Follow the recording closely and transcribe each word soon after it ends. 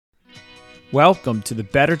Welcome to the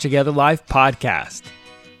Better Together Life podcast.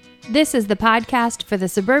 This is the podcast for the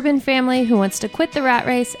suburban family who wants to quit the rat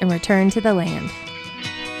race and return to the land.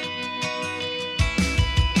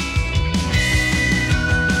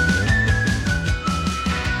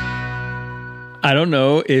 I don't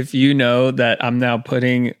know if you know that I'm now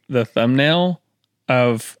putting the thumbnail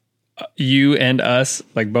of you and us,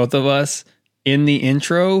 like both of us, in the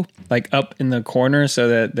intro, like up in the corner so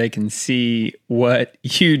that they can see what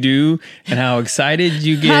you do and how excited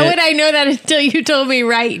you get. How would I know that until you told me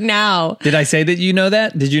right now? Did I say that you know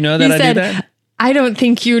that? Did you know that You I said, do that? I don't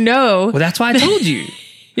think you know. Well, that's why I told you.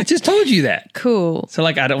 I just told you that. Cool. So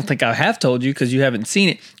I don't think I have told you because you haven't seen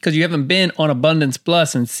it, because you haven't been on Abundance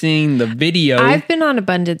Plus and seen the video. I've been on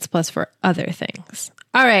Abundance Plus for other things.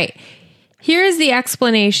 All right. Here's the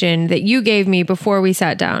explanation that you gave me before we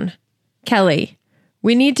sat down. Kelly,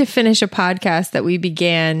 we need to finish a podcast that we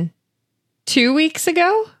began 2 weeks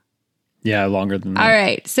ago. Yeah, longer than that. All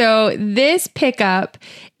right. So this pickup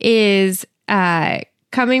is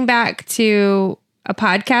coming back to a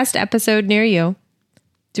podcast episode near you.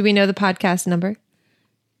 Do we know the podcast number?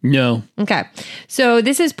 No. Okay. So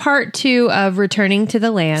this is part 2 of Returning to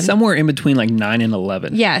the Land. Somewhere in between like 9 and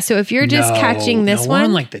 11. Yeah. So if you're just catching this we're one,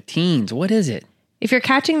 on like the teens. What is it? if you're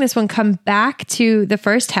catching this one, come back to the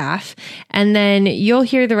first half and then you'll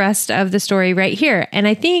hear the rest of the story right here. And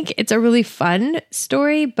I think it's a really fun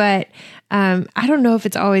story, but I don't know if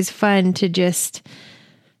it's always fun to just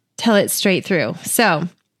tell it straight through. So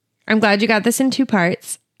I'm glad you got this in 2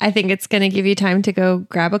 parts. I think it's going to give you time to go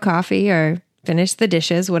grab a coffee or finish the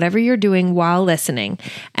dishes, whatever you're doing while listening.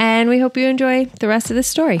 And we hope you enjoy the rest of the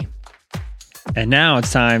story. And now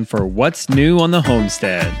it's time for What's New on the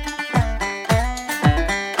Homestead.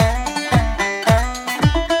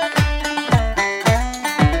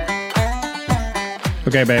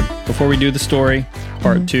 Okay, babe, before we do the story,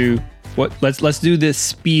 part 2, let's do this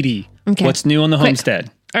speedy. Okay. What's new on the Quick.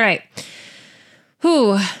 homestead? All right.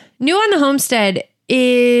 New on the homestead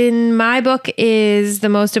in my book is the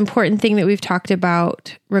most important thing that we've talked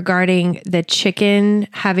about regarding the chicken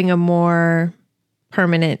having a more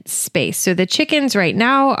permanent space. So the chickens right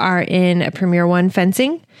now are in a Premier One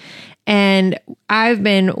fencing, and I've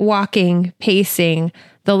been pacing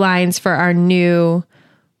the lines for our new,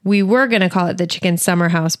 we were going to call it the chicken summer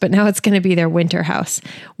house, but now it's going to be their winter house,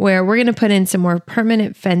 where we're going to put in some more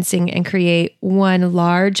permanent fencing and create one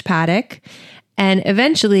large paddock and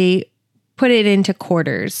eventually put it into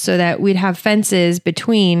quarters so that we'd have fences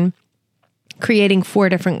between, creating 4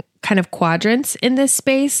 different kind of quadrants in this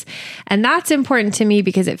space. And that's important to me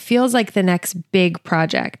because it feels like the next big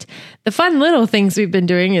project. The fun little things we've been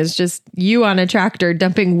doing is just you on a tractor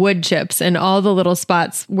dumping wood chips in all the little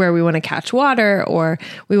spots where we want to catch water or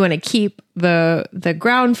we want to keep the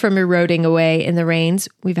ground from eroding away in the rains.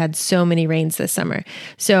 We've had so many rains this summer.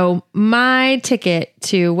 So my ticket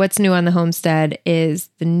to what's new on the homestead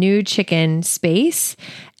is the new chicken space,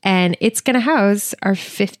 and it's going to house our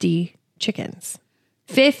 50 chickens.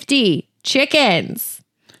 50 chickens.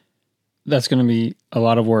 That's going to be a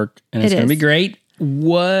lot of work, and it's going to be great.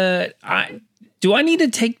 Do I need to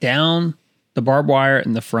take down the barbed wire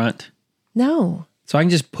in the front? No. So I can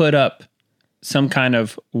just put up some kind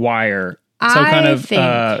of wire, some kind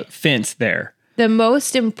of fence there. The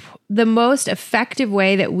most effective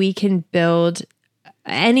way that we can build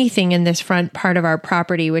anything in this front part of our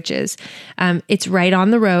property, which is it's right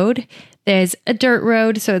on the road. There's a dirt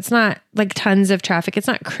road, so it's not like tons of traffic. It's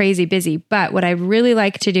not crazy busy. But what I really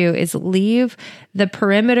like to do is leave the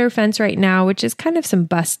perimeter fence right now, which is kind of some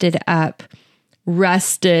busted up,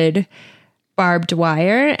 rusted barbed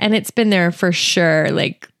wire. And it's been there for sure,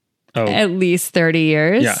 at least 30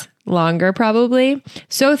 years. Yeah. Longer probably.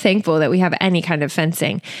 So thankful that we have any kind of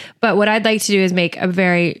fencing. But what I'd like to do is make a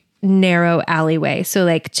very narrow alleyway.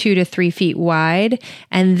 So 2 to 3 feet wide,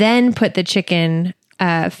 and then put the chicken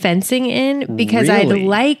fencing in, because Really? I'd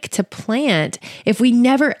like to plant, if we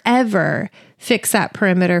never ever fix that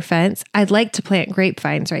perimeter fence, I'd like to plant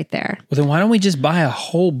grapevines right there. Well, then why don't we just buy a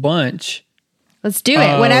whole bunch? Let's do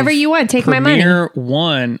it. Whatever you want. Take my money. Premier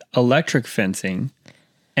One electric fencing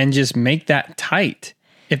and just make that tight.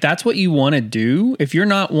 If that's what you want to do, if you're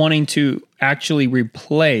not wanting to actually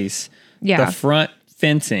replace the front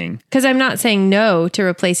fencing. Because I'm not saying no to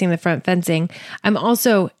replacing the front fencing. I'm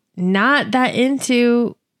also not that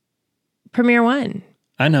into Premier One.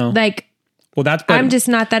 I know. I'm just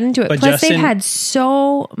not that into it. Plus, they've had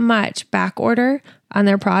so much back order on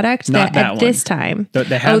their product that at this time. They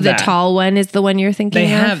have the tall one is the one you're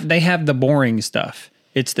thinking of? They have the boring stuff.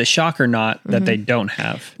 It's the shocker knot that they don't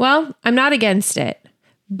have. Well, I'm not against it,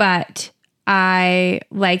 but I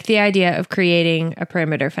like the idea of creating a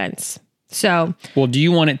perimeter fence. So, Well, do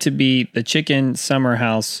you want it to be the chicken summer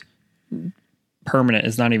house permanent?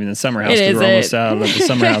 Is not even the summer house. It We're almost isn't. out of the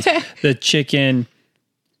summer house. The chicken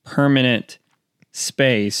permanent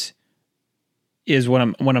space is what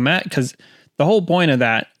I'm at, because the whole point of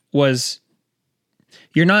that was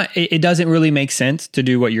it doesn't really make sense to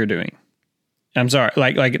do what you're doing. I'm sorry,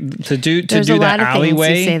 like to do There's a that lot of things you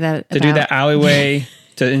alleyway, say that to do about. that alleyway,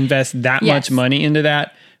 to invest that Yes. much money into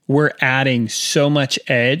that, we're adding so much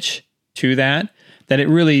edge to that it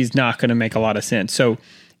really is not going to make a lot of sense. So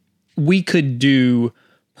we could do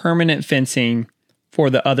permanent fencing for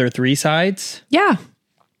the other 3 sides, yeah.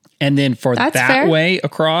 and then for That's that fair. way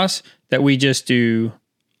across, that we just do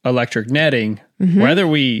electric netting, whether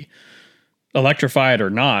we electrify it or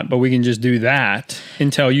not, but we can just do that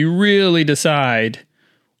until you really decide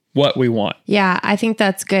what we want. Yeah, I think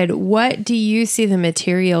that's good. What do you see the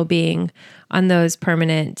material being on those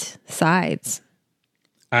permanent sides?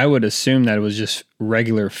 I would assume that it was just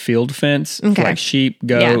regular field fence, for Okay. like sheep,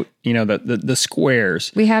 goat, the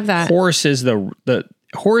squares. We have that.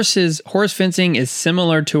 Horses, horse fencing is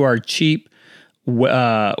similar to our cheap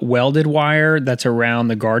welded wire that's around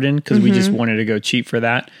the garden, because we just wanted to go cheap for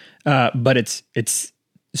that. But it's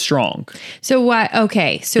strong. So what?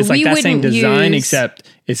 Okay, so It's like we that wouldn't same design, use,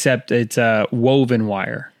 except it's woven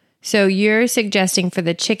wire. So you're suggesting for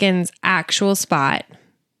the chicken's actual spot.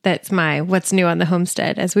 That's what's new on the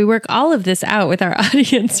homestead as we work all of this out with our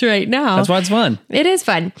audience right now. That's why it's fun. It is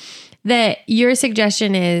fun. That your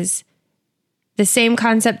suggestion is the same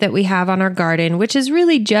concept that we have on our garden, which is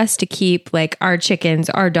really just to keep like our chickens,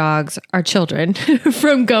 our dogs, our children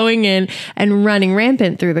from going in and running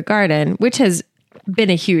rampant through the garden, which has been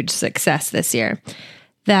a huge success this year.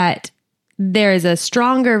 That there is a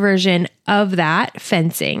stronger version of that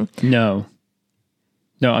fencing. No,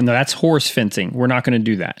 that's horse fencing. We're not going to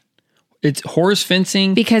do that. It's horse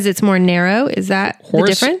fencing. Because it's more narrow. Is that the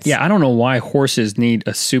difference? Yeah, I don't know why horses need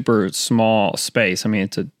a super small space. I mean,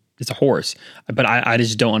 it's a horse, but I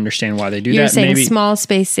just don't understand why they do You're that. saying Maybe small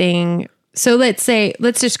spacing. So let's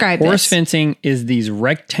describe horse this. fencing is these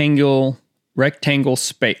rectangle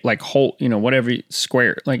space, like whole, whatever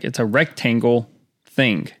square, like it's a rectangle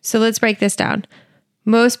thing. So let's break this down.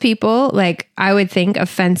 Most people, like I would think of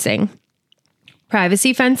fencing,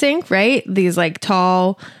 privacy fencing, right? These like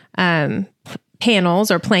tall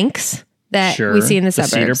panels or planks that Sure, we see in the the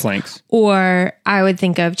suburbs. cedar planks. Or I would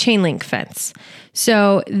think of chain link fence.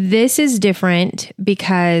 So this is different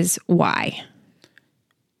because why?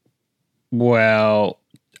 Well,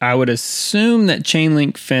 I would assume that chain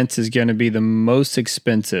link fence is going to be the most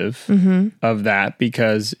expensive of that,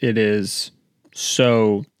 because it is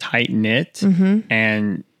so tight knit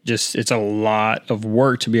and just it's a lot of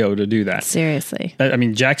work to be able to do that. Seriously. I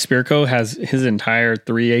mean, Jack Spirko has his entire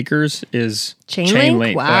 3 acres is Chain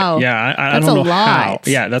link? Wow. Like, yeah, I That's don't a know how. lot.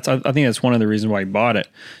 Yeah, I think that's one of the reasons why he bought it.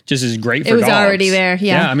 Just is great for It was dogs. already there,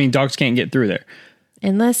 yeah. I mean, dogs can't get through there.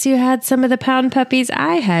 Unless you had some of the pound puppies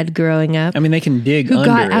I had growing up. I mean, they can dig Who under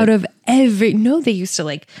got it. out of they used to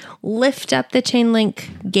like lift up the chain link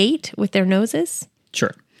gate with their noses.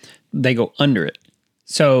 Sure. They go under it.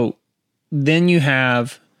 So then you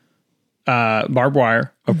have barbed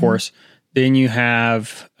wire, of course. Then you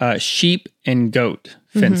have sheep and goat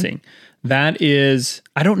fencing. That is,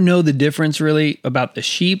 I don't know the difference really about the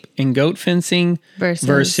sheep and goat fencing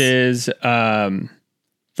versus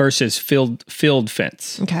field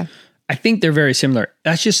fence. Okay. I think they're very similar.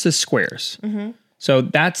 That's just the squares. So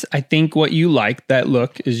that's, I think, what you like, that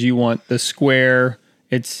look, is you want the square.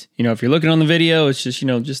 It's, if you're looking on the video, it's just,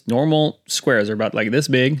 just normal squares. They're about like this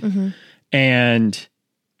big. And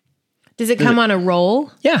Does it come on a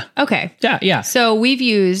roll? yeah. Okay. Yeah. So we've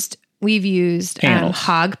used Panels.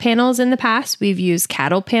 hog panels in the past. We've used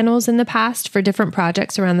cattle panels in the past for different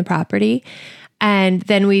projects around the property. And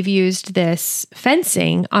then we've used this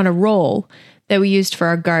fencing on a roll that we used for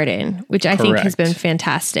our garden, which I think has Correct. been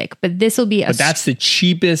fantastic. But this will be But that's the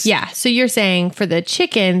cheapest. yeah. So you're saying for the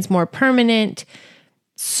chickens, more permanent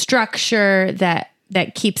structure that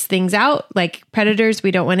keeps things out, like predators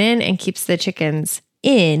we don't want in, and keeps the chickens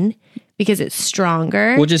in because it's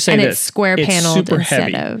stronger. We'll just say and this. it's square It's paneled super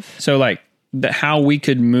instead heavy. of So like how we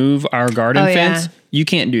could move our garden Oh, yeah. fence, you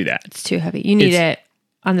can't do that. it's too heavy. You need It's- it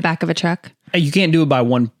on the back of a truck. You can't do it by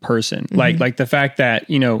one person. Mm-hmm. Like the fact that,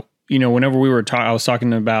 whenever we were I was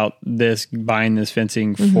talking about buying this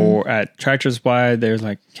fencing for at Tractor Supply, there's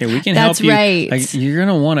like, okay, we can That's help you. right. Like, you're going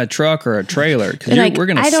to want a truck or a trailer because Like, we're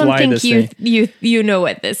going to I don't slide think this thing. you know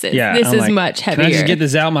what this is. Yeah, This I'm is like, much Can heavier. I just get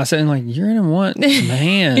this out myself? And like, you're going to want some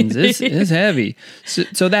hands. It's heavy.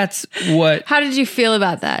 So that's what. How did you feel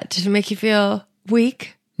about that? Did it make you feel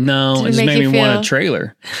weak? No, Did it it just make made you me want feel- a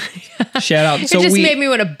trailer. Shout out. It just made me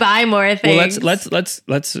want to buy more things. Well,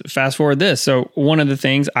 let's fast forward this. So one of the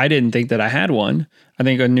things I didn't think that I had one. I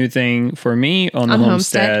think a new thing for me on the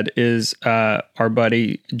homestead is our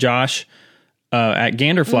buddy Josh at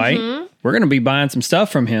Ganderflight. We're going to be buying some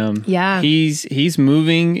stuff from him. Yeah. He's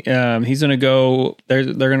moving. He's going to go. They're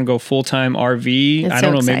going to go full time RV. It's I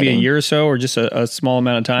don't so know, maybe a exciting. year or so, or just a small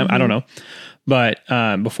amount of time. I don't know. But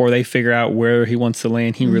before they figure out where he wants to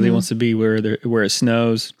land, he really wants to be where it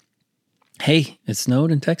snows. Hey, it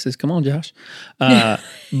snowed in Texas. Come on, Josh.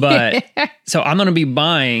 But so I'm going to be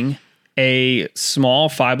buying a small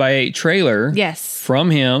 5x8 trailer. Yes.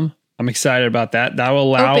 From him. I'm excited about that. That will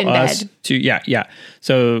allow Open us bed. to, yeah.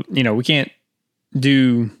 So, we can't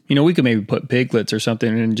do, we could maybe put piglets or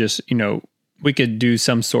something and just, we could do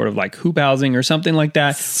some sort of like hoop housing or something like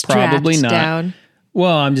that. Probably Strapped not. down.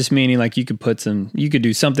 Well, I'm just meaning like you could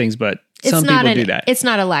do some things, but some people do that. It's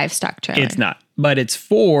not a livestock trailer. It's not, but it's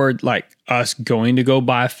for like us going to go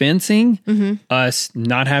buy fencing, us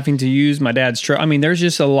not having to use my dad's truck. I mean, there's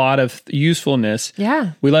just a lot of usefulness.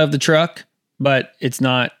 Yeah. We love the truck, but it's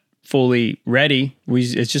not fully ready.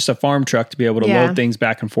 It's just a farm truck to be able to load things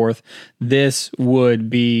back and forth. This would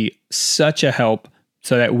be such a help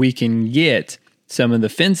so that we can get some of the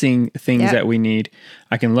fencing things that we need.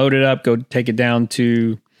 I can load it up, go take it down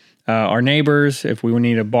to our neighbors if we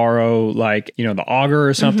need to borrow like, the auger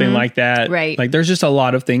or something like that. Right. Like there's just a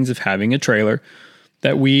lot of things of having a trailer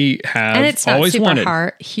that we have And it's not always super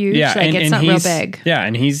wanted. huge. Yeah, Like it's not real big. Yeah,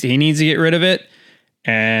 and he needs to get rid of it.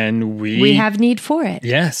 And We have need for it.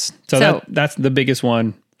 Yes. So that's the biggest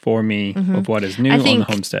one for me of what is new I on think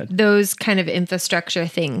the homestead. those kind of infrastructure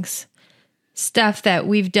things, stuff that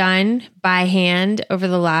we've done by hand over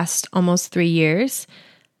the last almost 3 years,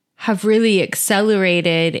 have really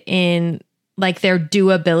accelerated in like their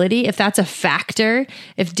doability. If that's a factor,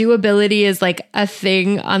 if doability is like a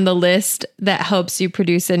thing on the list that helps you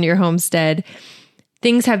produce in your homestead,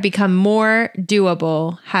 things have become more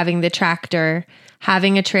doable having the tractor,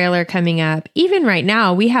 having a trailer coming up. Even right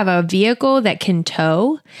now, we have a vehicle that can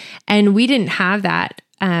tow, and we didn't have that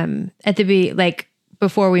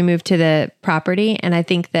before we moved to the property. And I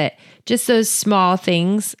think that just those small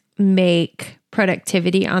things make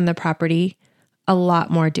productivity on the property a lot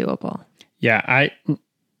more doable. Yeah, I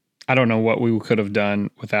don't know what we could have done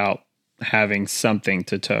without having something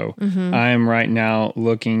to tow. I am right now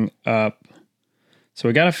looking up. So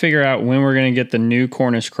we got to figure out when we're going to get the new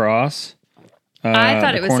Cornish cross. I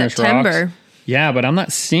thought it was Cornish September. rocks. Yeah, but I'm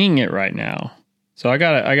not seeing it right now. So I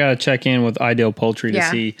gotta check in with Ideal Poultry to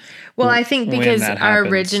see. Well, I think when because that our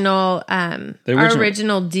happens.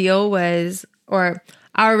 original deal was, or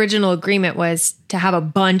our original agreement was to have a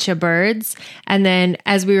bunch of birds, and then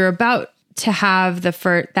as we were about to have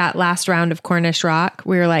that last round of Cornish rock,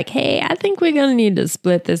 we were like, "Hey, I think we're gonna need to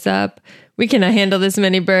split this up. We cannot handle this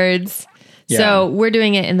many birds." Yeah. So we're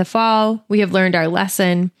doing it in the fall. We have learned our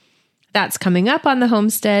lesson. That's coming up on the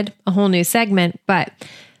homestead, a whole new segment, but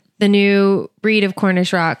the new breed of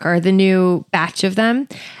Cornish rock, or the new batch of them,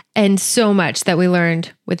 and so much that we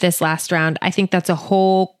learned with this last round. I think that's a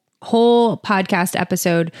whole podcast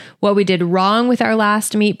episode, what we did wrong with our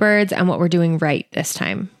last meat birds and what we're doing right this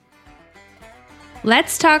time.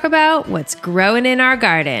 Let's talk about what's growing in our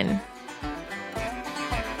garden.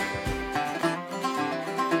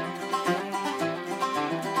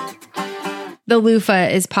 The loofah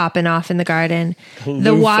is popping off in the garden.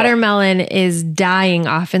 The watermelon is dying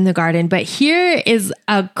off in the garden. But here is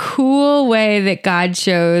a cool way that God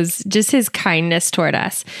shows just his kindness toward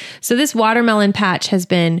us. So this watermelon patch has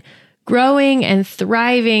been growing and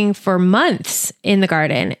thriving for months in the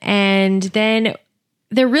garden. And then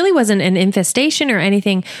there really wasn't an infestation or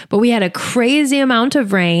anything, but we had a crazy amount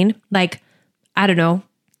of rain, like, I don't know,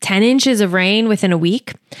 10 inches of rain within a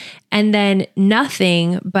week, and then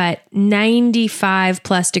nothing but 95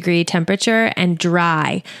 plus degree temperature and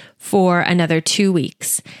dry for another 2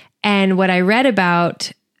 weeks. And what I read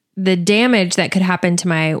about the damage that could happen to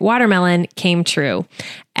my watermelon came true.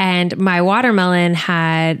 And my watermelon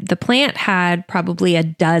the plant had probably a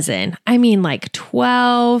dozen, like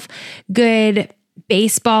 12 good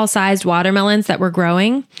baseball sized watermelons that were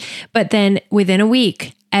growing. But then within a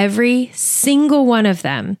week, every single one of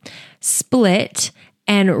them split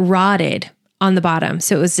and rotted on the bottom.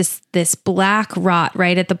 So it was just this black rot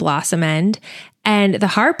right at the blossom end. And the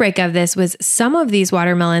heartbreak of this was some of these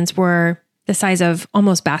watermelons were the size of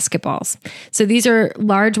almost basketballs. So these are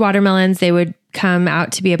large watermelons. They would come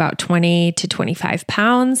out to be about 20 to 25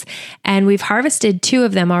 pounds. And we've harvested 2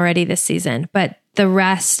 of them already this season. But the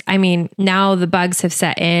rest, now the bugs have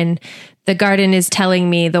set in. The garden is telling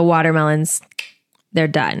me the watermelons, they're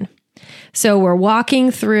done. So we're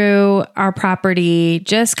walking through our property,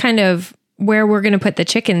 just kind of where we're going to put the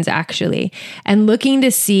chickens actually, and looking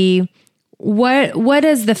to see what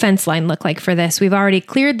does the fence line look like for this. We've already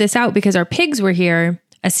cleared this out because our pigs were here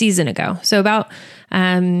a season ago. So about,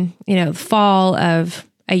 fall of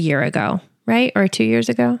a year ago, right? Or 2 years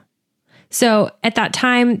ago. So at that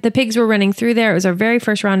time, the pigs were running through there. It was our very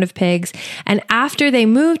first round of pigs. And after they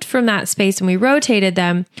moved from that space and we rotated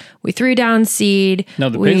them, we threw down seed. No,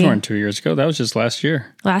 the pigs weren't 2 years ago. That was just last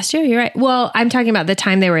year. Last year, you're right. Well, I'm talking about the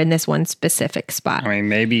time they were in this one specific spot. I mean,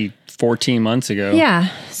 maybe 14 months ago. Yeah.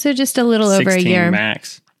 So just a little over a year. 16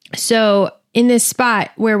 max. So in this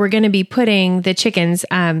spot where we're going to be putting the chickens,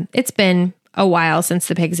 it's been a while since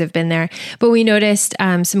the pigs have been there, but we noticed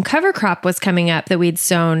some cover crop was coming up that we'd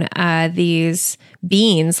sown, these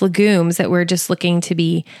beans, legumes that were just looking to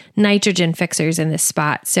be nitrogen fixers in this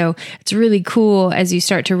spot. So it's really cool as you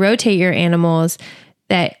start to rotate your animals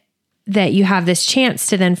that you have this chance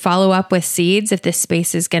to then follow up with seeds if this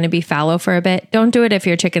space is going to be fallow for a bit. Don't do it if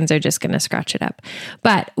your chickens are just going to scratch it up.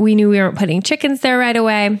 But we knew we weren't putting chickens there right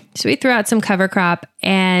away. So we threw out some cover crop,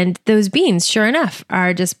 and those beans, sure enough,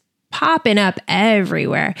 are just popping up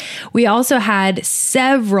everywhere. We also had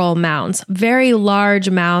several mounds, very large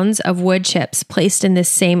mounds of wood chips placed in this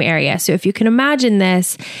same area. So if you can imagine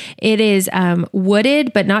this, it is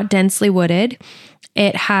wooded, but not densely wooded.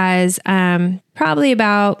 It has probably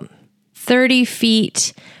about 30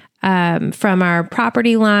 feet from our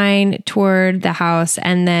property line toward the house,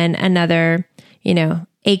 and then another,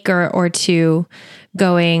 acre or two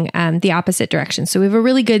going the opposite direction. So we have a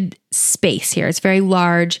really good space here. It's very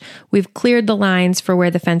large. We've cleared the lines for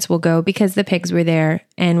where the fence will go because the pigs were there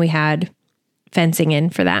and we had fencing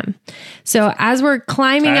in for them. So as we're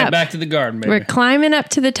climbing up back to the garden, baby. We're climbing up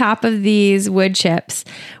to the top of these wood chips.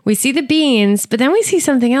 We see the beans, but then we see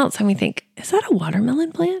something else and we think, is that a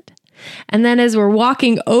watermelon plant? And then as we're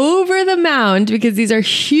walking over the mound, because these are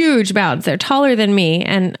huge mounds, they're taller than me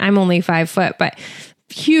and I'm only 5 foot, but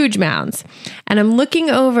huge mounds. And I'm looking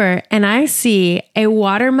over and I see a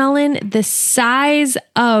watermelon the size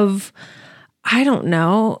of, I don't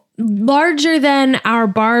know, larger than our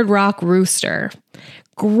barred rock rooster,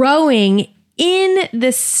 growing in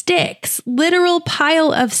the sticks, literal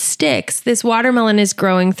pile of sticks. This watermelon is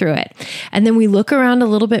growing through it. And then we look around a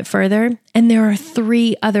little bit further and there are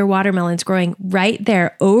 3 other watermelons growing right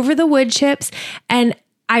there over the wood chips. And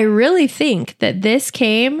I really think that this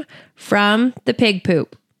came from the pig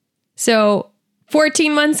poop. So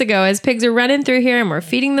 14 months ago, as pigs are running through here and we're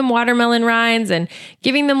feeding them watermelon rinds and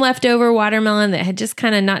giving them leftover watermelon that had just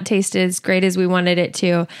kind of not tasted as great as we wanted it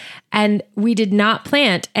to. And we did not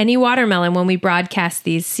plant any watermelon when we broadcast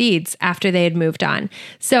these seeds after they had moved on.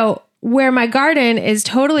 So where my garden is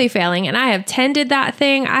totally failing, and I have tended that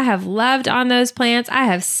thing, I have loved on those plants, I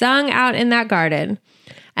have sung out in that garden,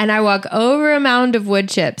 and I walk over a mound of wood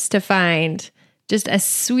chips to find just a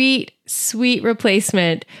sweet, sweet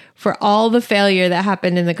replacement for all the failure that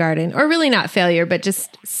happened in the garden. Or really not failure, but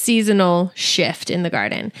just seasonal shift in the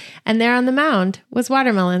garden. And there on the mound was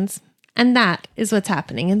watermelons. And that is what's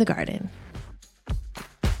happening in the garden.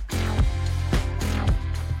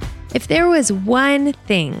 If there was one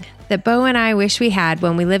thing that Bo and I wish we had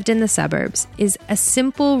when we lived in the suburbs, is a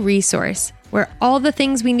simple resource where all the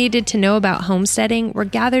things we needed to know about homesteading were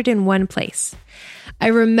gathered in one place. I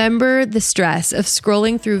remember the stress of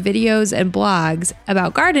scrolling through videos and blogs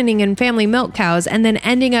about gardening and family milk cows and then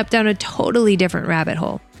ending up down a totally different rabbit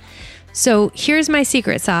hole. So here's my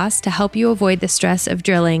secret sauce to help you avoid the stress of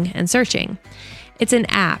drilling and searching. It's an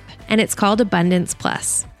app and it's called Abundance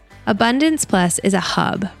Plus. Abundance Plus is a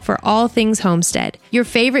hub for all things homestead. Your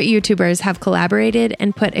favorite YouTubers have collaborated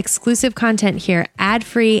and put exclusive content here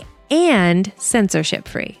ad-free and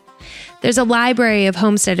censorship-free. There's a library of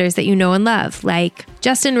homesteaders that you know and love, like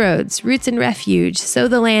Justin Rhodes, Roots and Refuge, Sow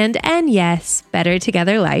the Land, and yes, Better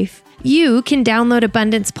Together Life. You can download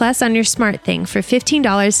Abundance Plus on your smart thing for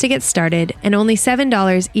 $15 to get started and only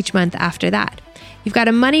 $7 each month after that. You've got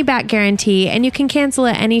a money-back guarantee and you can cancel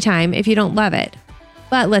at any time if you don't love it.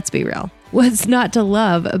 But let's be real, what's not to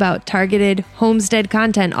love about targeted homestead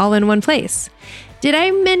content all in one place? Did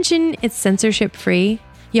I mention it's censorship-free?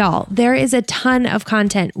 Y'all, there is a ton of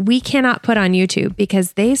content we cannot put on YouTube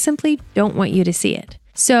because they simply don't want you to see it.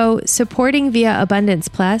 So supporting via Abundance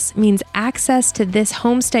Plus means access to this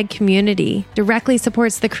homestead community directly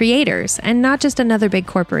supports the creators and not just another big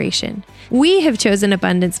corporation. We have chosen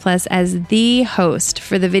Abundance Plus as the host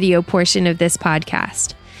for the video portion of this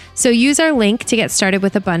podcast. So use our link to get started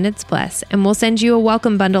with Abundance Plus, and we'll send you a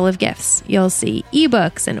welcome bundle of gifts. You'll see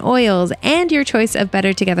ebooks and oils and your choice of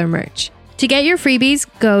Better Together merch. To get your freebies,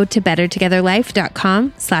 go to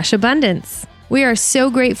bettertogetherlife.com/abundance. We are so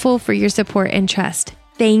grateful for your support and trust.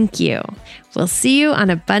 Thank you. We'll see you on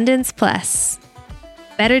Abundance Plus.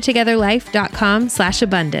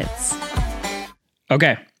 bettertogetherlife.com/abundance.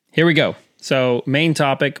 Okay, here we go. So main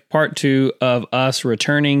topic, part 2 of us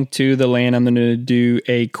returning to the land. I'm going to do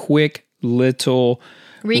a quick little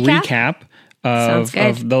recap of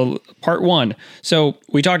the part 1. So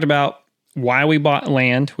we talked about why we bought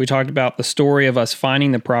land. We talked about the story of us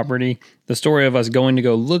finding the property, the story of us going to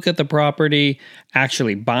go look at the property,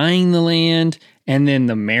 actually buying the land, and then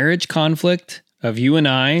the marriage conflict of you and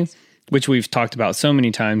I, which we've talked about so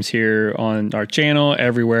many times here on our channel,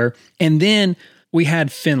 everywhere. And then we had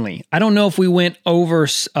Finley. I don't know if we went over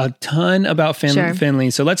a ton about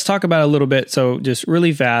Finley, so let's talk about it a little bit. So just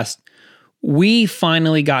really fast, we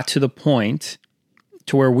finally got to the point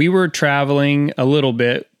to where we were traveling a little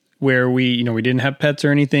bit, where we didn't have pets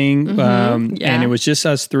or anything. And it was just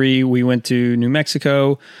us 3. We went to New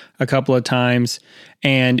Mexico a couple of times,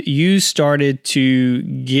 and you started to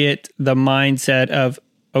get the mindset of,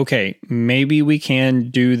 okay, maybe we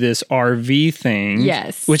can do this RV thing.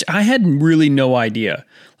 Yes. Which I had really no idea.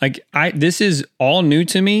 This is all new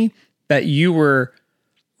to me, that you were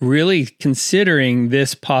really considering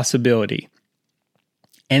this possibility.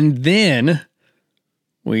 And then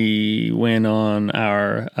we went on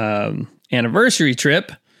our anniversary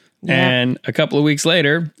trip, and a couple of weeks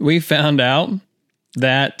later, we found out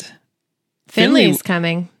that Finley's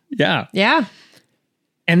coming. Yeah. Yeah.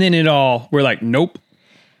 And then we're like, nope,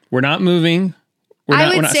 we're not moving.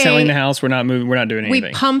 We're not selling the house. We're not moving. We're not doing anything.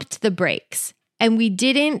 We pumped the brakes, and we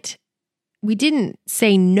didn't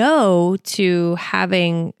say no to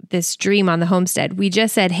having this dream on the homestead. We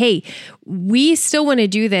just said, hey, we still want to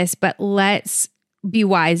do this, but let's be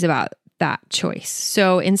wise about that choice.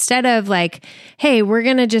 So instead of like, hey, we're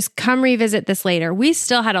going to just come revisit this later, we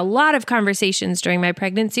still had a lot of conversations during my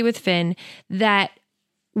pregnancy with Finn that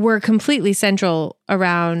were completely centered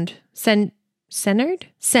around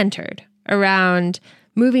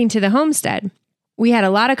moving to the homestead. We had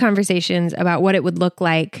a lot of conversations about what it would look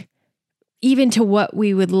like, even to what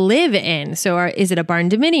we would live in. So is it a barn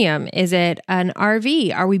dominium? Is it an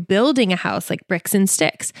RV? Are we building a house like bricks and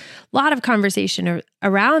sticks? A lot of conversation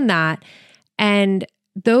around that. And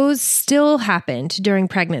those still happened during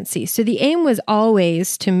pregnancy. So the aim was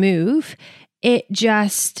always to move. It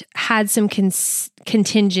just had some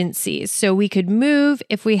contingencies. So we could move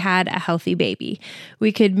if we had a healthy baby.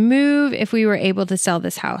 We could move if we were able to sell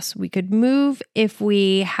this house. We could move if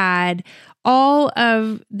we had all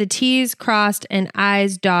of the T's crossed and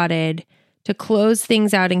I's dotted to close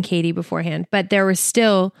things out in Katie beforehand. But there were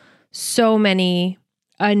still so many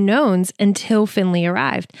unknowns until Finley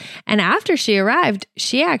arrived. And after she arrived,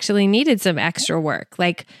 she actually needed some extra work.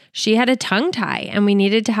 Like, she had a tongue tie, and we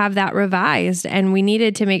needed to have that revised, and we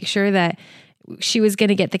needed to make sure that she was going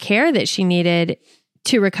to get the care that she needed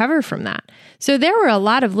to recover from that. So there were a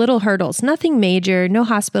lot of little hurdles, nothing major, no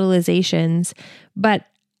hospitalizations, but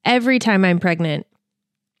every time I'm pregnant,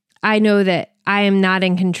 I know that I am not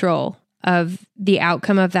in control of the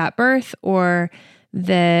outcome of that birth or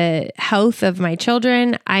the health of my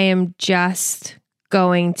children. I am just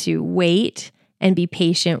going to wait and be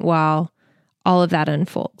patient while all of that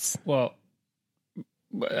unfolds. Well,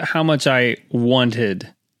 how much I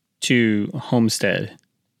wanted to homestead.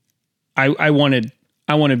 I wanted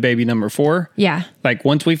baby number 4. Yeah. Like,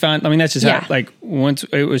 once we found, that's just how, once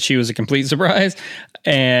she was a complete surprise,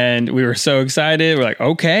 and we were so excited. We're like,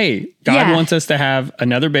 okay, God wants us to have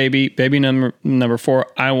another baby number 4.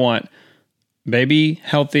 I want baby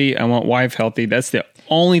healthy. I want wife healthy. That's the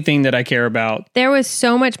only thing that I care about. There was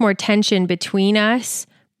so much more tension between us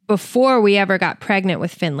before we ever got pregnant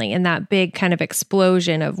with Finley, and that big kind of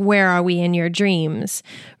explosion of where are we in your dreams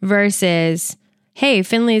versus, hey,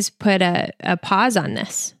 Finley's put a pause on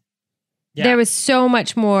this. Yeah. There was so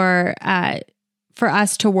much more for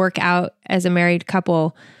us to work out as a married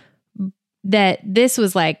couple, that this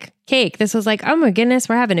was like cake. This was like, oh my goodness,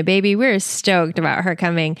 we're having a baby. We're stoked about her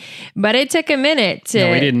coming. But it took a minute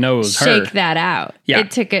to we didn't know it was shake her. that out. Yeah.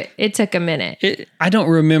 It took a minute. I don't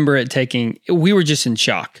remember it taking, we were just in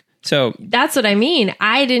shock. So that's what I mean.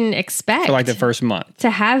 I didn't expect for like the first month to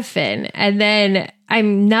have Finn. And then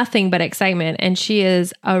I'm nothing but excitement. And she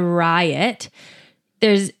is a riot.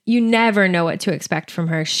 You never know what to expect from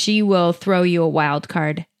her. She will throw you a wild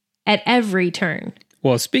card at every turn.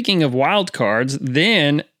 Well, speaking of wild cards,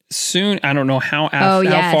 then soon, I don't know how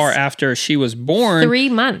far after she was born. 3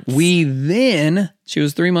 months. She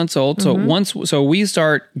was 3 months old. Mm-hmm. So we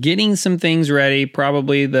start getting some things ready.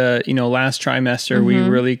 Probably the last trimester, we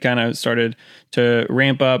really kind of started to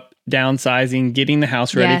ramp up downsizing, getting the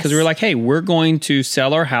house ready. Because we were like, hey, we're going to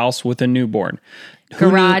sell our house with a newborn.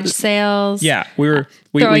 Garage sales. Yeah. We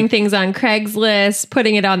throwing things on Craigslist,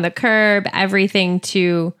 putting it on the curb, everything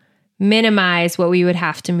to minimize what we would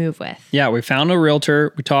have to move with. Yeah. We found a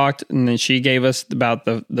realtor. We talked, and then she gave us about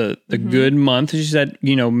the good month. She said,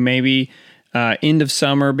 maybe end of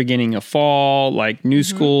summer, beginning of fall, like new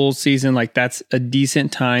school season, like that's a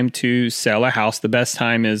decent time to sell a house. The best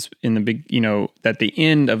time is in the big, at the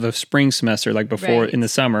end of a spring semester, like before in the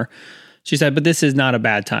summer. She said, but this is not a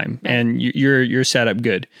bad time, and you're set up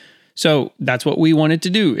good. So that's what we wanted to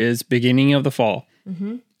do, is beginning of the fall.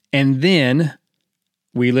 And then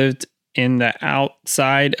we lived in the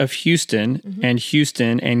outside of Houston,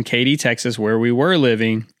 and Katy, Texas, where we were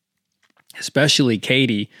living, especially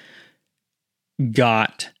Katy,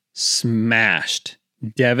 got smashed,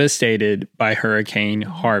 devastated by Hurricane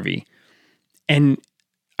Harvey. And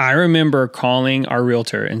I remember calling our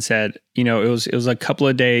realtor and said, it was a couple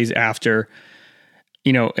of days after,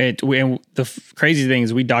 the crazy thing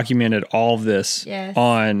is we documented all of this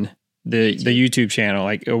on the YouTube channel.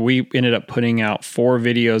 Like we ended up putting out 4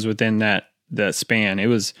 videos within that span. It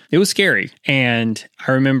was scary. And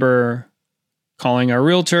I remember calling our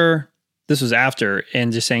realtor. This was after,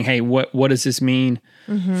 and just saying, hey, what does this mean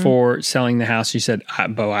for selling the house? She said,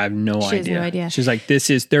 Bo, I have no idea. Has no idea. She's like,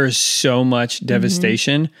 there is so much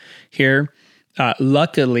devastation here.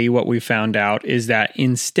 Luckily, what we found out is that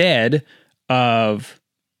instead of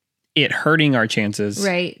it hurting our chances,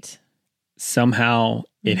 somehow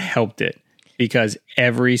it helped it, because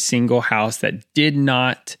every single house that did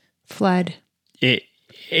not flood, it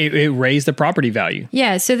raised the property value.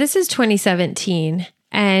 Yeah. So this is 2017,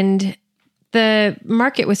 and the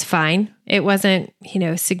market was fine. It wasn't,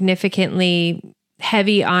 significantly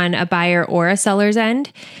heavy on a buyer or a seller's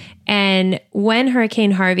end. And when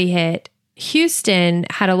Hurricane Harvey hit, Houston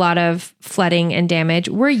had a lot of flooding and damage.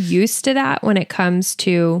 We're used to that when it comes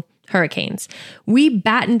to hurricanes. We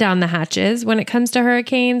batten down the hatches when it comes to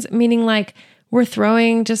hurricanes, meaning like we're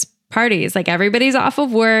throwing just parties. Like everybody's off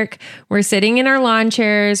of work. We're sitting in our lawn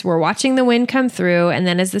chairs. We're watching the wind come through. And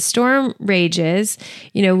then as the storm rages,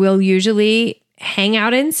 we'll usually hang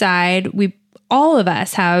out inside. All of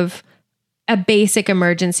us have a basic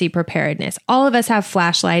emergency preparedness. All of us have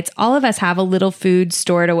flashlights. All of us have a little food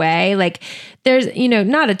stored away. Like there's,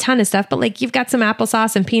 not a ton of stuff, but like you've got some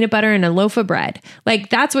applesauce and peanut butter and a loaf of bread. Like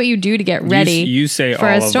that's what you do to get ready. You say for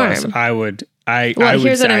all a storm. Of us. I would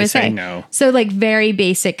here's what I'm say say. No. So like very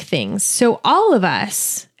basic things. So all of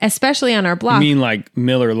us, especially on our block. You mean like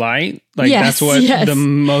Miller Lite? Like that's what the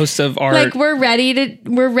most of our... Like we're ready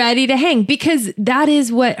to hang, because that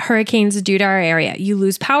is what hurricanes do to our area. You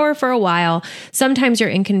lose power for a while. Sometimes you're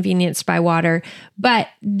inconvenienced by water, but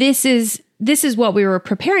this is what we were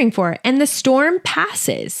preparing for. And the storm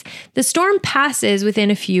passes. The storm passes within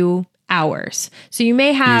a few hours. So you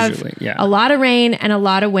may have a lot of rain and a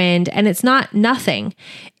lot of wind, and it's not nothing.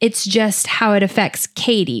 It's just how it affects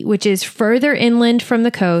Katy, which is further inland from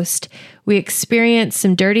the coast. We experience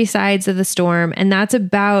some dirty sides of the storm, and that's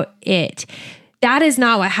about it. That is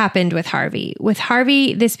not what happened with Harvey. With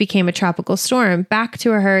Harvey, this became a tropical storm, back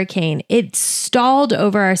to a hurricane. It stalled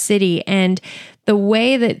over our city, and the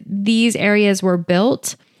way that these areas were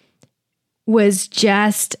built was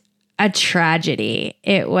just a tragedy.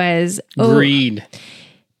 It was greed.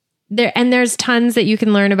 There's tons that you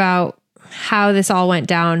can learn about how this all went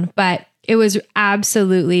down, but it was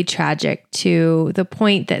absolutely tragic, to the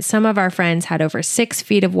point that some of our friends had over 6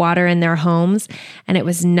 feet of water in their homes, and it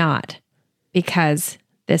was not because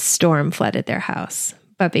this storm flooded their house,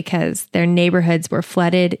 but because their neighborhoods were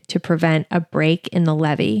flooded to prevent a break in the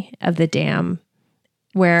levee of the dam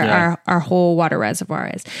where our whole water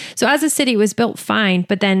reservoir is. So as a city, it was built fine,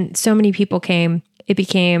 but then so many people came, it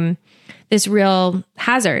became this real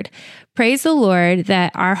hazard. Praise the Lord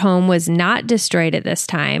that our home was not destroyed at this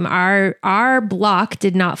time. Our block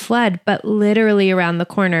did not flood, but literally around the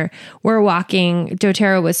corner, we're walking.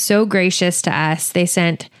 doTERRA was so gracious to us. They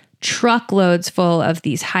sent truckloads full of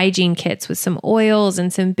these hygiene kits with some oils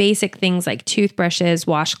and some basic things like toothbrushes,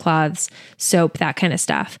 washcloths, soap, that kind of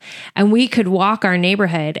stuff. And we could walk our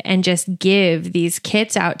neighborhood and just give these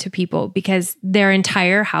kits out to people, because their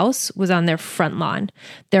entire house was on their front lawn.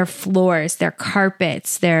 Their floors, their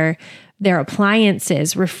carpets, their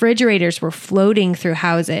appliances, refrigerators were floating through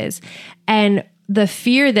houses. And the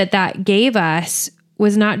fear that gave us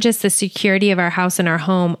was not just the security of our house and our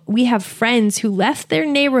home. We have friends who left their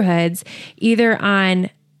neighborhoods either on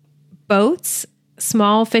boats,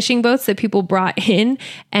 small fishing boats that people brought in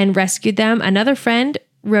and rescued them. Another friend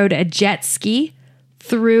rode a jet ski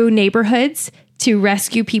through neighborhoods to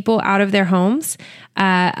rescue people out of their homes.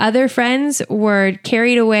 Other friends were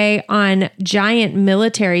carried away on giant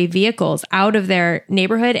military vehicles out of their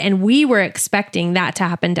neighborhood, and we were expecting that to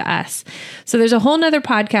happen to us. So there's a whole nother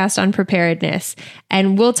podcast on preparedness,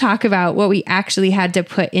 and we'll talk about what we actually had to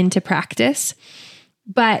put into practice.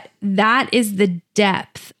 But that is the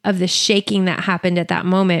depth of the shaking that happened at that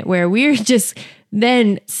moment, where we were just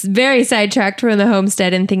then very sidetracked from the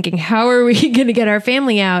homestead and thinking, how are we going to get our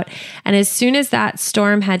family out? And as soon as that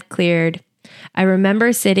storm had cleared, I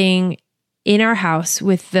remember sitting in our house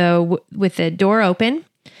with the door open,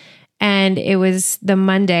 and it was the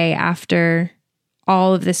Monday after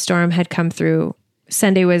all of the storm had come through.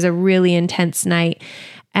 Sunday was a really intense night,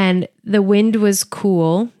 and the wind was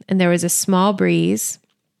cool, and there was a small breeze.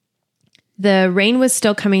 The rain was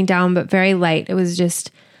still coming down, but very light. It was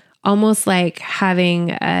just almost like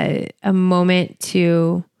having a moment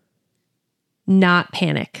to not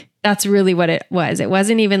panic. That's really what it was. It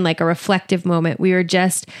wasn't even like a reflective moment. We were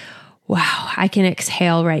just, wow, I can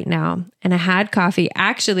exhale right now. And I had coffee.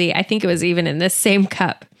 Actually, I think it was even in this same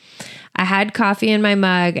cup. I had coffee in my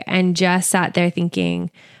mug and just sat there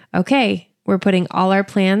thinking, okay, we're putting all our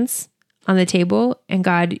plans on the table, and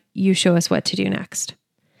God, you show us what to do next.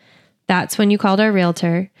 That's when you called our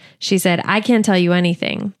realtor. She said, I can't tell you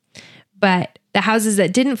anything. But the houses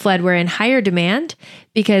that didn't flood were in higher demand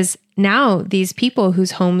because now these people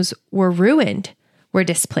whose homes were ruined were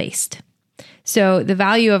displaced. So the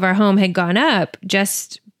value of our home had gone up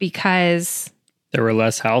just because there were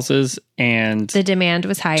less houses and the demand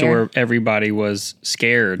was higher. So where everybody was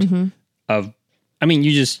scared of, I mean,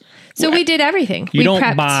 So we did everything. You we don't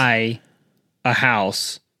prepped. buy a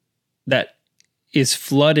house that is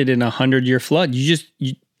flooded in 100-year flood. Yeah.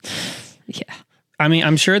 I mean,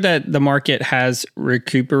 I'm sure that the market has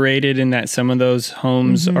recuperated and that some of those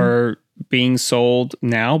homes are being sold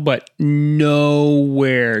now, but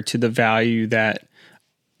nowhere to the value that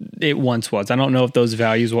it once was. I don't know if those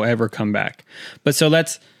values will ever come back. But so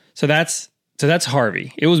that's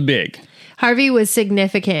Harvey. It was big. Harvey was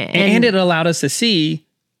significant. And it allowed us to see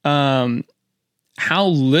how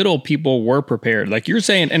little people were prepared. Like you're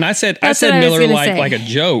saying, and I said Miller Lite like a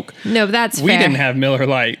joke. No, that's fair. We didn't have Miller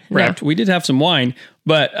Lite wrapped. No. We did have some wine,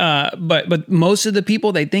 but most of the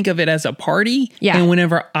people, they think of it as a party. Yeah. And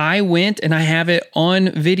whenever I went, and I have it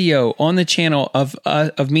on video on the channel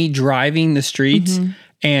of me driving the streets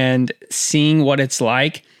and seeing what it's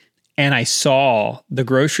like, and I saw the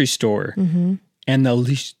grocery store and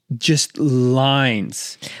the just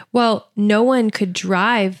lines. Well, no one could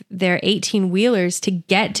drive their 18-wheelers to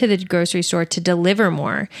get to the grocery store to deliver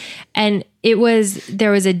more. And there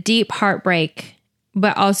was a deep heartbreak,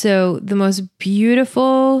 but also the most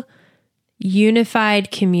beautiful,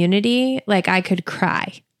 unified community. Like I could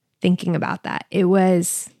cry thinking about that. It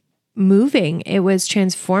was moving. It was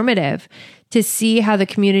transformative to see how the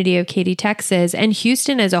community of Katy, Texas and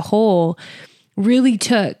Houston as a whole really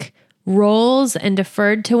took roles and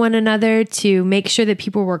deferred to one another to make sure that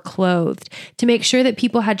people were clothed, to make sure that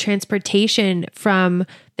people had transportation from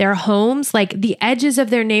their homes, like the edges of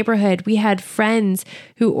their neighborhood. We had friends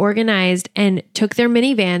who organized and took their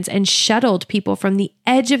minivans and shuttled people from the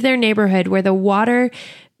edge of their neighborhood where the water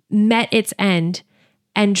met its end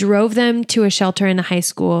and drove them to a shelter in a high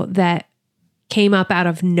school that came up out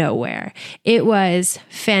of nowhere. It was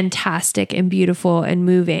fantastic and beautiful and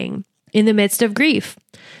moving in the midst of grief.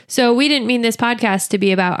 So we didn't mean this podcast to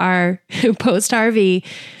be about our post-Harvey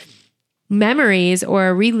memories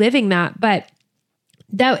or reliving that, but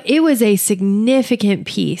that it was a significant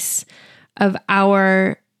piece of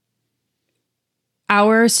our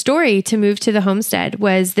story to move to the homestead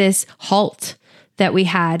was this halt that we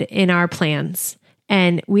had in our plans.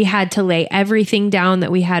 And we had to lay everything down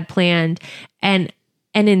that we had planned and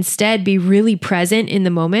instead be really present in the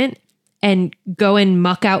moment and go and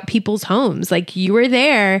muck out people's homes. Like you were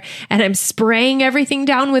there and I'm spraying everything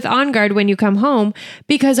down with On Guard when you come home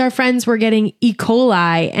because our friends were getting E.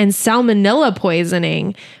 coli and salmonella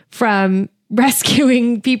poisoning from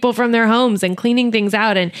rescuing people from their homes and cleaning things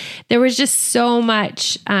out. And there was just so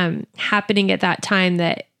much happening at that time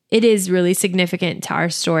that it is really significant to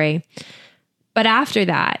our story. But after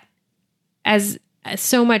that, as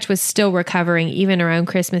so much was still recovering, even around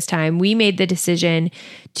Christmas time, we made the decision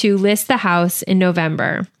to list the house in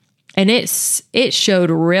November. And it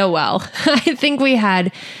showed real well. I think we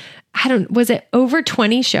had, was it over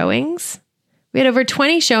 20 showings? We had over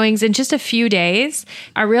 20 showings in just a few days.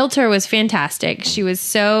 Our realtor was fantastic. She was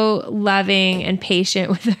so loving and patient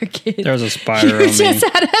with our kids. There was a spider on me. You just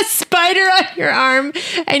had a spider on your arm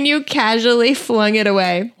and you casually flung it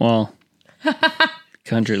away. Well,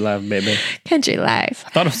 Country life, baby. Country life. I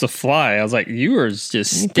thought it was a fly. I was like, you were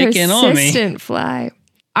just sticking on me. Persistent fly.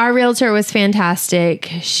 Our realtor was fantastic.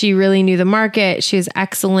 She really knew the market. She was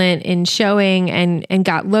excellent in showing and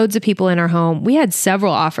got loads of people in our home. We had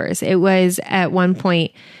several offers. It was at one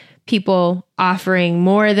point people offering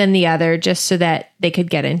more than the other just so that they could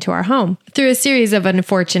get into our home. Through a series of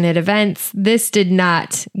unfortunate events, this did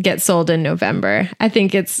not get sold in November. I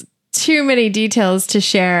think it's too many details to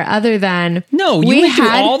share other than... No, you went through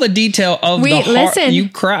all the detail of the heart. Listen, you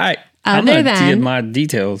cried. I'm going to give my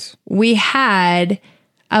details. We had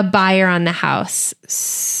a buyer on the house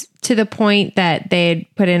to the point that they'd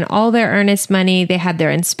put in all their earnest money. They had their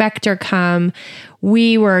inspector come.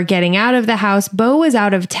 We were getting out of the house. Bo was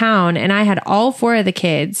out of town and I had all 4 of the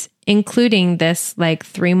kids, including this like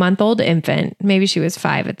 3-month-old infant. Maybe she was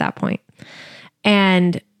 5 at that point.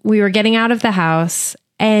 And we were getting out of the house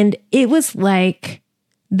and it was like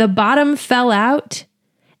the bottom fell out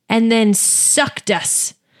and then sucked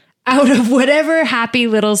us out of whatever happy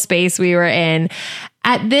little space we were in.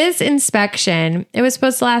 At this inspection, it was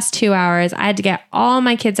supposed to last 2 hours. I had to get all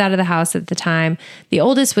my kids out of the house at the time. The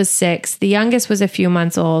oldest was 6. The youngest was a few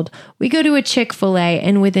months old. We go to a Chick-fil-A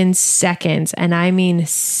and within seconds, and I mean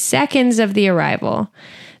seconds of the arrival,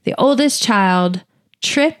 the oldest child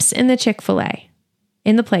trips in the Chick-fil-A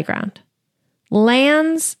in the playground,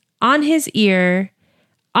 lands on his ear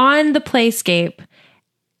on the playscape.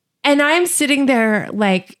 And I'm sitting there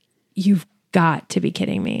like, you've got to be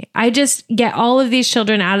kidding me. I just get all of these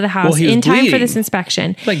children out of the house in time for this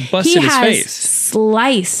inspection. Like busted his face.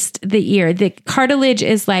 Sliced the ear. The cartilage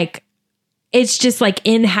is like, it's just like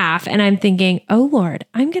in half. And I'm thinking, oh Lord,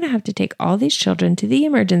 I'm going to have to take all these children to the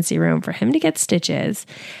emergency room for him to get stitches.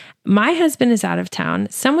 My husband is out of town.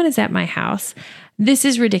 Someone is at my house. This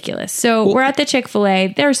is ridiculous. So we're at the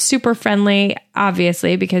Chick-fil-A. They're super friendly,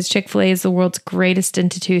 obviously, because Chick-fil-A is the world's greatest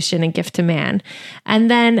institution and gift to man.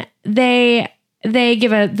 And then they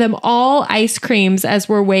give them all ice creams as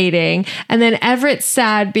we're waiting. And then Everett's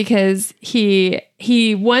sad because he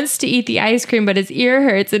wants to eat the ice cream, but his ear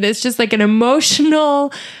hurts. And it's just like an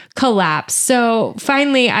emotional collapse. So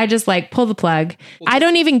finally, I just like pull the plug. I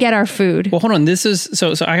don't even get our food. Well, hold on. This is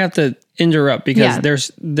so I have to interrupt because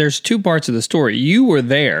there's 2 parts of the story. You were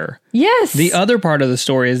there. Yes. The other part of the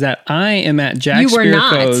story is that I am at Jack You were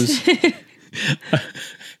Spirko's. not.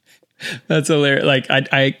 That's hilarious. Like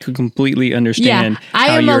I could completely understand. Yeah,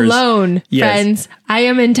 I am alone, friends. I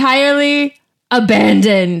am entirely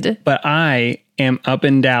abandoned. But I am up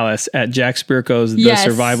in Dallas at Jack Spirko's The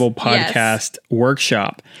Survival Podcast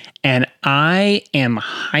workshop, and I am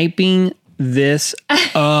hyping this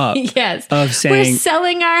up. Yes. Of saying, we're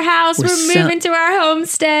selling our house. We're moving to our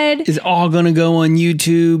homestead. It's all going to go on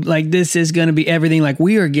YouTube. Like, this is going to be everything. Like,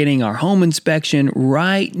 we are getting our home inspection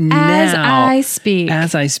right now. As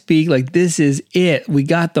I speak. Like, this is it. We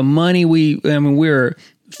got the money. We're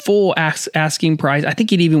full asking price. I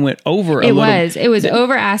think it even went over It was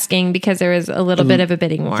over asking because there was a little bit of a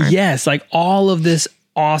bidding war. Yes. Like, all of this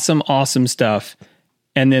awesome stuff.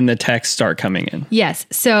 And then the texts start coming in. Yes.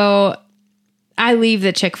 So I leave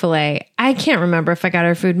the Chick-fil-A. I can't remember if I got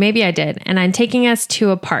our food. Maybe I did. And I'm taking us to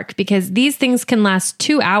a park because these things can last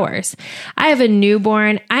 2 hours. I have a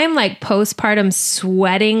newborn. I'm like postpartum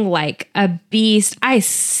sweating like a beast. I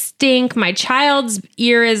stink. My child's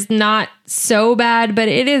ear is not so bad, but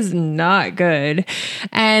it is not good.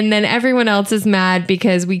 And then everyone else is mad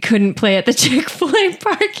because we couldn't play at the Chick-fil-A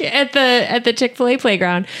park at the Chick-fil-A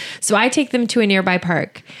playground. So I take them to a nearby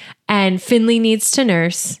park. And Finley needs to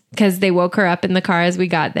nurse because they woke her up in the car as we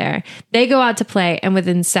got there. They go out to play, and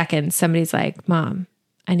within seconds, somebody's like, Mom,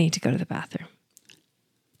 I need to go to the bathroom.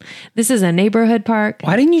 This is a neighborhood park.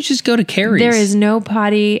 Why didn't you just go to Carrie's? There is no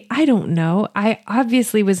potty. I don't know. I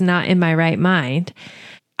obviously was not in my right mind.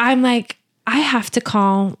 I'm like, I have to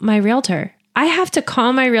call my realtor.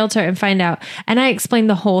 And find out. And I explained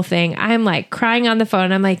the whole thing. I'm like crying on the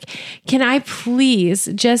phone. I'm like, can I please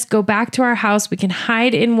just go back to our house? We can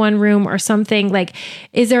hide in one room or something. Like,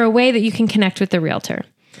 is there a way that you can connect with the realtor?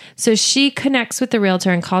 So she connects with the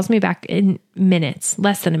realtor and calls me back in minutes,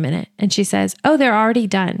 less than a minute. And she says, oh, they're already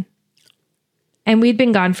done. And we'd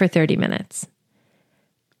been gone for 30 minutes.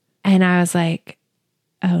 And I was like,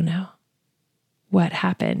 oh no, what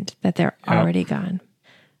happened that they're already gone?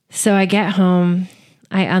 So I get home,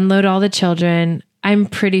 I unload all the children. I'm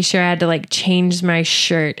pretty sure I had to like change my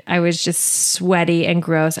shirt. I was just sweaty and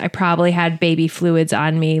gross. I probably had baby fluids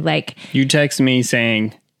on me. Like, you text me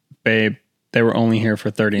saying, babe, they were only here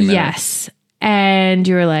for 30 minutes. Yes. And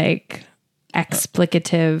you were like,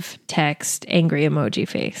 explicative text, angry emoji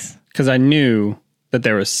face. Because I knew that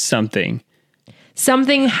there was something.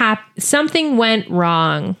 Something went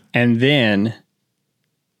wrong. And then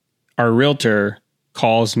our realtor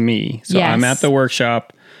calls me. So I'm at the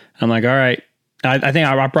workshop. I'm like, all right. I think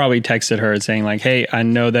I probably texted her saying like, hey, I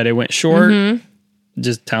know that it went short.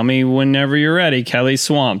 Just tell me whenever you're ready. Kelly's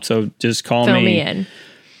swamped. So just call Fill me in.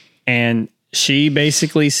 And she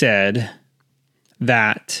basically said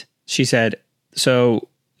so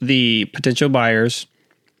the potential buyers,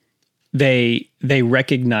 they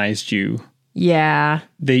recognized you. Yeah.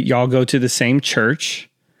 Y'all go to the same church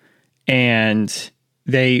and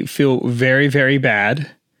they feel very, very bad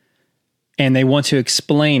and they want to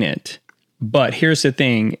explain it. But here's the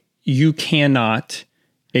thing. You cannot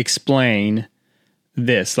explain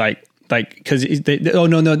this. Because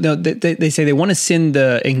they say they want to send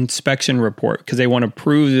the inspection report because they want to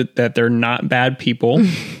prove that they're not bad people.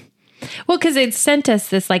 Well, because it sent us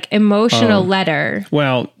this like emotional letter.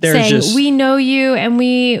 Well, saying, we know you and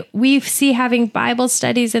we see having Bible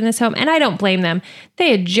studies in this home. And I don't blame them. They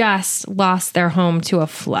had just lost their home to a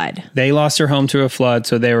flood. They lost their home to a flood.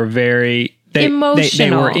 So they were very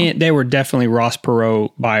emotional. They were definitely Ross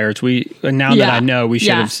Perot buyers. That I know, we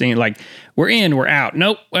should have seen like, we're in, we're out.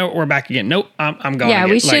 Nope, we're back again. Nope, I'm gone. Yeah, again.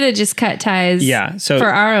 we should have just cut ties. Yeah, so for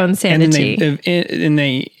our own sanity. And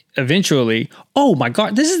they eventually, oh my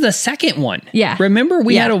God, this is the second one. Yeah, remember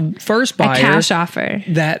we had a first buyer, a cash offer.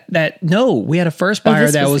 We had a first buyer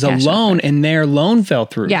that was a loan, and their loan fell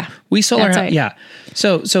through. Yeah, we sold our house. Right. Yeah,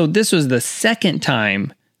 so this was the second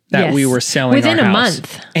time that we were selling within our a house.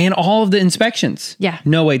 month, and all of the inspections. Yeah,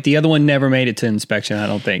 no wait, the other one never made it to inspection. I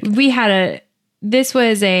don't think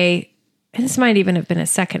This might even have been a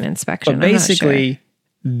second inspection. But basically,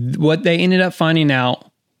 what they ended up finding out,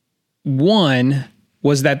 one,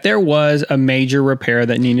 was that there was a major repair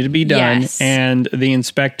that needed to be done. Yes. And the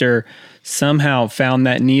inspector somehow found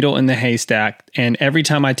that needle in the haystack. And every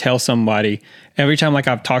time I tell somebody, like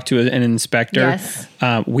I've talked to an inspector,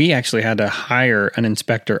 we actually had to hire an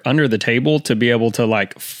inspector under the table to be able to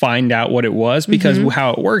like find out what it was. Because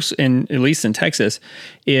how it works, at least in Texas,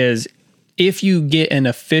 is if you get an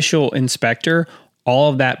official inspector, all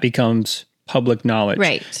of that becomes public knowledge.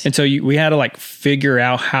 Right. And so we had to like figure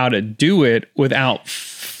out how to do it without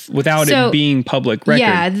it being public record.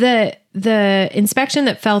 Yeah, the inspection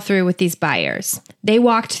that fell through with these buyers, they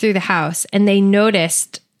walked through the house and they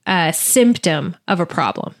noticed a symptom of a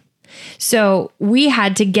problem. So we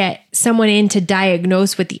had to get someone in to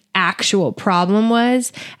diagnose what the actual problem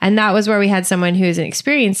was. And that was where we had someone who is an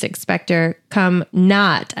experienced inspector come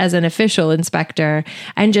not as an official inspector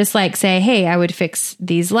and just like say, hey, I would fix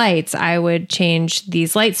these lights. I would change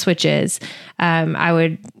these light switches. I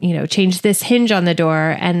would, change this hinge on the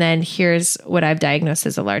door. And then here's what I've diagnosed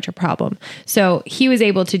as a larger problem. So he was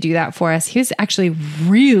able to do that for us. He was actually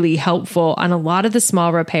really helpful on a lot of the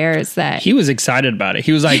small repairs that he was excited about it.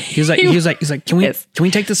 He was like, can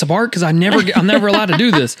we take this apart? Cause I'm never allowed to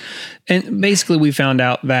do this. And basically we found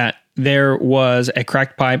out that there was a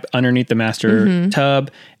cracked pipe underneath the master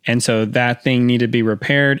tub. And so that thing needed to be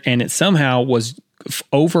repaired, and it somehow was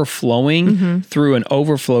overflowing through an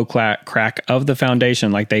overflow crack of the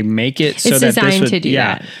foundation. Like they make it so that this would, to do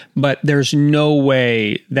that. But there's no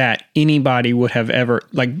way that anybody would have ever,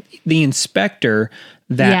 like the inspector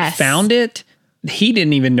that found it, he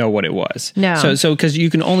didn't even know what it was. No. So because you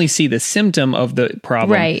can only see the symptom of the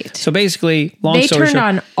problem. Right. So basically, they turned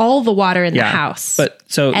on all the water in the house.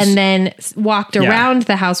 And then walked around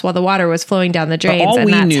the house while the water was flowing down the drains. All and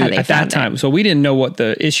we that's knew how they at that time, so we didn't know what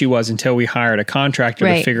the issue was until we hired a contractor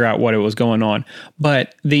to figure out what it was going on.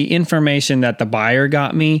 But the information that the buyer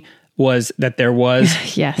got me was that there was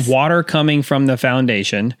water coming from the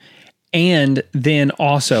foundation. And then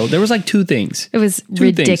also, there was like two things. It was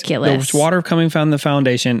ridiculous. There was water coming from the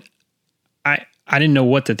foundation. I didn't know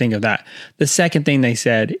what to think of that. The second thing they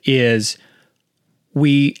said is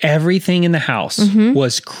everything in the house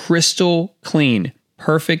was crystal clean,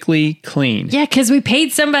 perfectly clean. Yeah, because we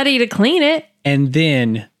paid somebody to clean it. And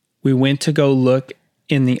then we went to go look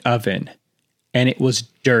in the oven and it was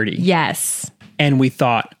dirty. Yes. And we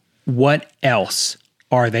thought, what else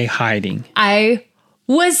are they hiding? I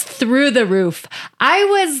was through the roof. I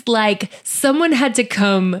was like, someone had to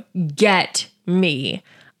come get me.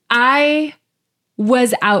 I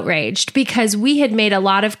was outraged because we had made a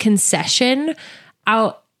lot of concession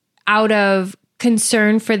out of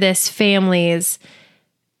concern for this family's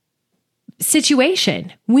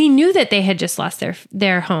situation. We knew that they had just lost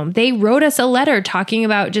their home. They wrote us a letter talking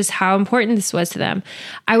about just how important this was to them.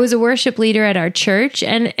 I was a worship leader at our church,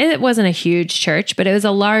 and it wasn't a huge church, but it was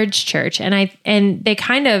a large church. And they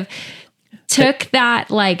kind of took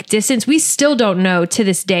that like distance. We still don't know to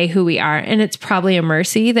this day who we are. And it's probably a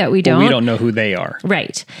mercy that we don't. Well, we don't know who they are.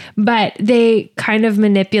 Right. But they kind of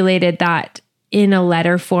manipulated that in a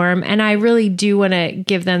letter form. And I really do want to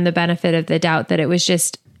give them the benefit of the doubt that it was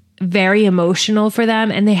just very emotional for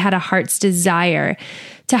them. And they had a heart's desire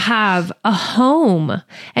to have a home.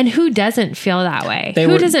 And who doesn't feel that way?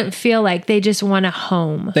 Who doesn't feel like they just want a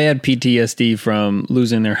home? They had PTSD from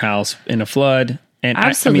losing their house in a flood. And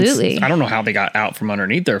absolutely. I don't know how they got out from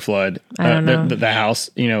underneath their flood, I don't know. The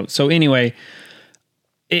house, So anyway,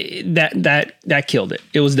 that killed it.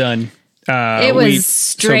 It was done. It was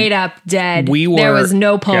straight up dead. There was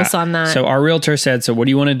no pulse on that. So our realtor said, "So what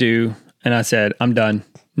do you want to do?" And I said, "I'm done."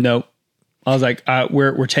 Nope. I was like,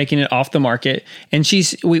 "We're taking it off the market." And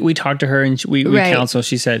we talked to her and we counseled.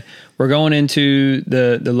 She said, "We're going into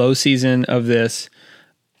the low season of this."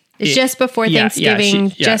 It's just before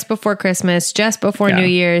Thanksgiving, just before Christmas, just before New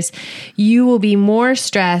Year's. You will be more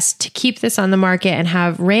stressed to keep this on the market and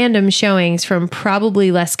have random showings from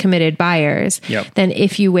probably less committed buyers than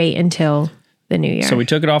if you wait until the new year. So we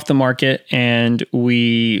took it off the market and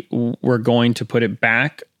we were going to put it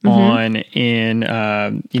back on in,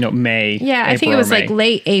 May. Yeah, I think it was like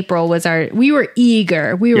late April we were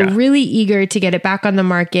eager. We were really eager to get it back on the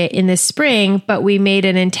market in the spring, but we made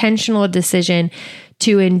an intentional decision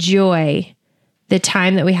to enjoy the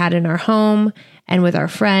time that we had in our home and with our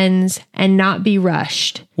friends and not be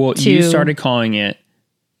rushed. Well, you started calling it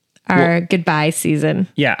our goodbye season.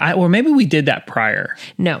 Yeah. Or maybe we did that prior.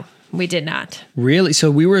 No, we did not. Really? So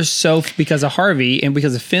we were because of Harvey and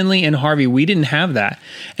because of Finley and Harvey, we didn't have that.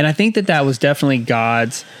 And I think that was definitely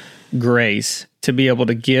God's grace to be able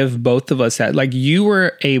to give both of us that. Like you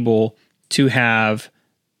were able to have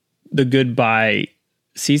the goodbye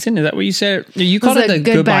season. Is that what you said? You called it the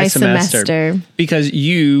goodbye semester because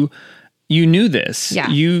you knew this. Yeah.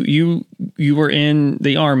 You were in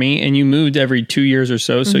the Army and you moved every 2 years or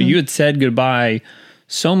so. So you had said goodbye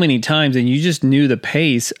so many times and you just knew the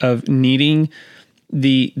pace of needing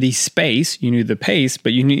the space. You knew the pace,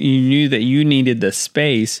 but you knew that you needed the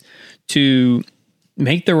space to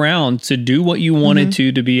make the round, to do what you wanted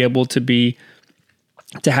to be able to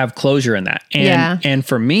have closure in that. And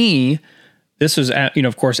for me, this was,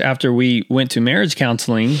 of course, after we went to marriage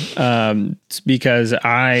counseling, because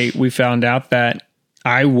we found out that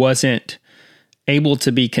I wasn't able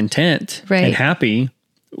to be content and happy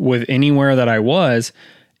with anywhere that I was.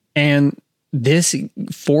 And this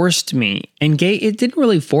forced me it didn't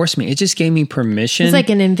really force me. It just gave me permission. It's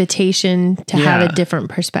like an invitation to have a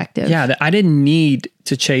different perspective. Yeah. That I didn't need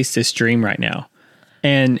to chase this dream right now.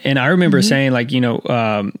 And I remember saying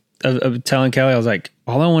of telling Kelly, I was like,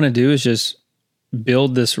 all I want to do is just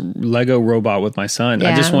build this Lego robot with my son.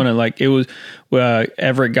 I just want to it was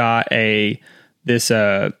Everett got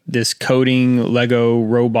this coding Lego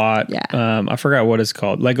robot. I forgot what it's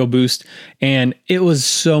called, Lego Boost, and it was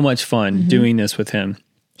so much fun doing this with him.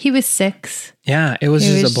 He was 6. Yeah, it was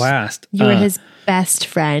just a blast. You were his best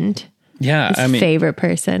friend. Yeah, his favorite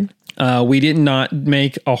person. We did not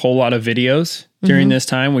make a whole lot of videos during this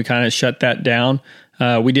time. We kind of shut that down.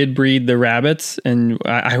 We did breed the rabbits, and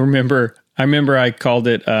I remember I called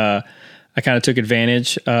it, I kind of took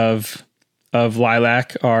advantage of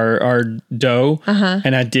Lilac, our doe,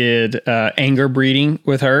 and I did anger breeding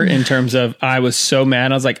with her in terms of I was so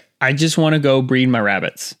mad. I was like, I just want to go breed my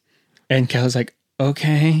rabbits. And Kelly was like,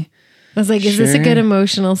 okay. I was like, is this a good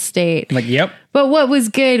emotional state? I'm like, yep. But what was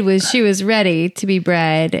good was she was ready to be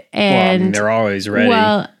bred. And they're always ready.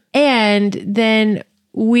 Well, and then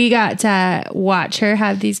we got to watch her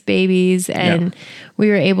have these babies and we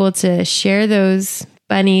were able to share those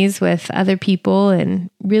bunnies with other people and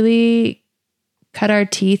really cut our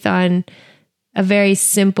teeth on a very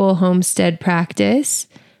simple homestead practice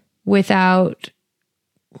without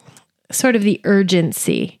sort of the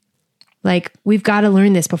urgency. Like, we've got to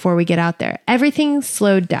learn this before we get out there. Everything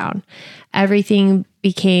slowed down. Everything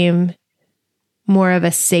became more of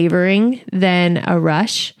a savoring than a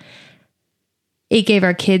rush. It gave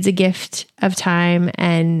our kids a gift of time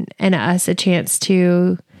and us a chance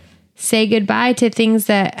to say goodbye to things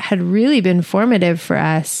that had really been formative for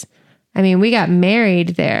us. I mean, we got married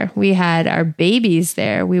there. We had our babies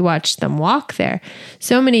there. We watched them walk there.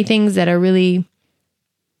 So many things that are really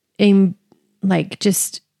not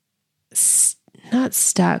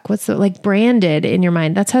stuck. Branded in your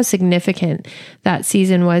mind. That's how significant that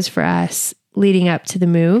season was for us leading up to the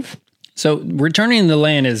move. So returning the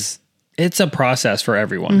land it's a process for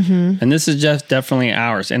everyone. And this is just definitely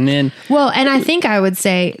ours. And then, and I think I would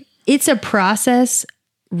say it's a process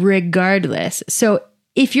regardless. So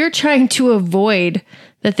if you're trying to avoid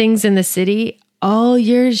the things in the city, all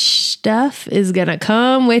your stuff is going to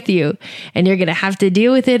come with you and you're going to have to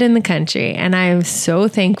deal with it in the country. And I am so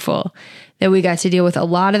thankful that we got to deal with a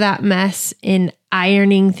lot of that mess in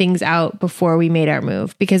ironing things out before we made our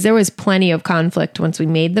move, because there was plenty of conflict once we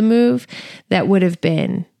made the move that would have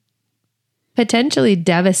been potentially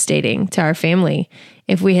devastating to our family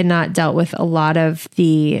if we had not dealt with a lot of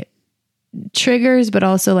the triggers, but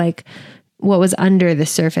also like what was under the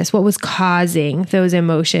surface, what was causing those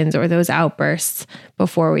emotions or those outbursts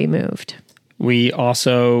before we moved. We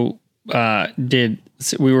also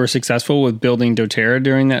we were successful with building doTERRA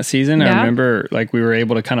during that season. Yeah. I remember like we were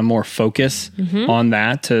able to kind of more focus on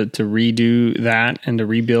that to redo that and to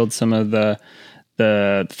rebuild some of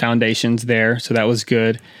the foundations there. So that was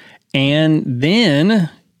good. And then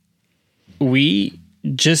we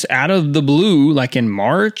just out of the blue, like in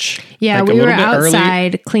March. Yeah, like we were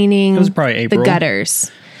outside cleaning it was probably April. The gutters.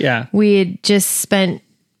 Yeah. We had just spent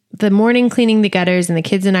the morning cleaning the gutters and the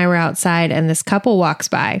kids and I were outside and this couple walks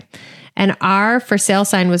by. And our for sale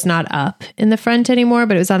sign was not up in the front anymore,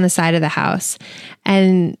 but it was on the side of the house.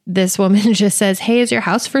 And this woman just says, "Hey, is your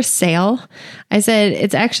house for sale?" I said,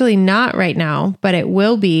 "It's actually not right now, but it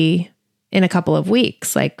will be in a couple of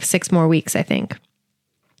weeks, like 6 more weeks, I think."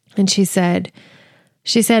 And she said,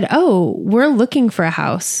 "Oh, we're looking for a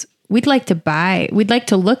house. We'd like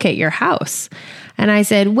to look at your house." And I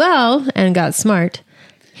said, "Well," and got smart,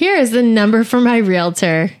 "here is the number for my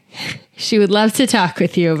realtor. She would love to talk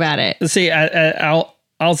with you about it." See,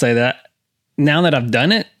 I'll say that now that I've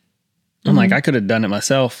done it, I'm like, I could have done it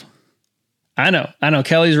myself. I know.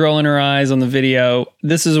 Kelly's rolling her eyes on the video.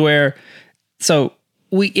 This is where, so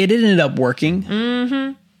it ended up working.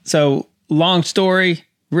 Mm-hmm. So long story,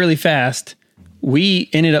 really fast. We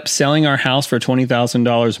ended up selling our house for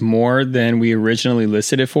 $20,000 more than we originally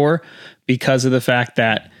listed it for because of the fact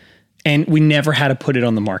that, and we never had to put it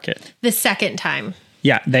on the market. The second time.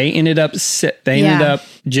 Yeah, they ended up they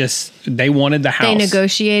wanted the house. They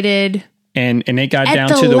negotiated. And it got at down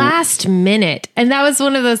the to the last minute. And that was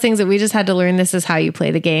one of those things that we just had to learn. This is how you play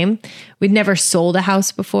the game. We'd never sold a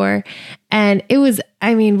house before. And it was,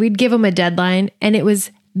 we'd give them a deadline and it was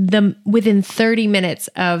within 30 minutes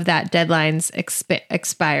of that deadline's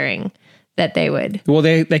expiring that they would. Well,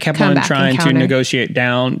 they kept on trying to negotiate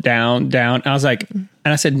down. I was like, and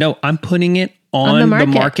I said, "No, I'm putting it on the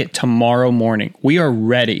market tomorrow morning. We are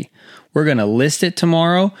ready. We're going to list it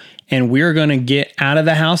tomorrow and we're going to get out of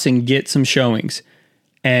the house and get some showings."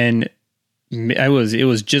 And it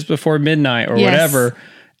was just before midnight or whatever.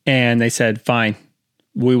 And they said, "Fine,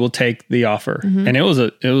 we will take the offer." Mm-hmm. And it was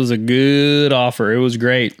a good offer. It was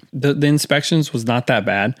great. The inspections was not that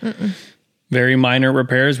bad. Mm-mm. Very minor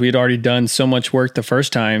repairs. We had already done so much work the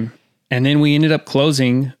first time. And then we ended up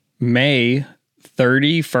closing May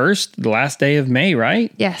 31st, the last day of May,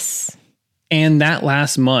 right? Yes. And that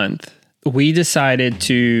last month, we decided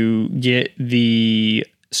to get the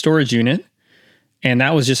storage unit. And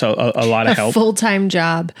that was just a lot of help. A full-time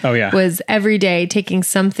job. Oh, yeah. Was every day taking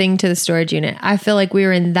something to the storage unit. I feel like we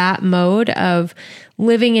were in that mode of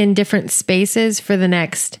living in different spaces for the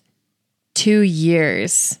next 2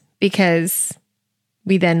 years, because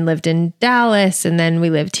we then lived in Dallas and then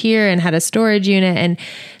we lived here and had a storage unit. And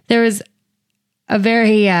there was a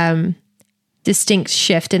very distinct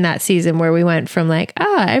shift in that season where we went from like,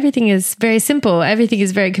 everything is very simple, everything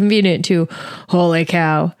is very convenient, to holy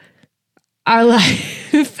cow, our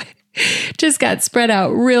life just got spread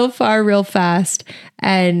out real far, real fast.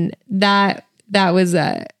 And that was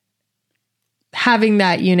having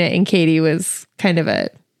that unit in Katy was kind of a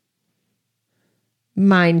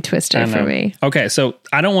mind twister for me. Okay, so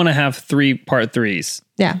I don't want to have 3 part 3s.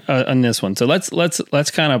 Yeah. On this one. So let's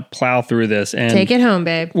kind of plow through this and take it home,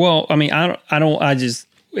 babe. Well, I just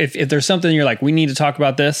if there's something you're like, we need to talk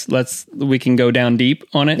about this, we can go down deep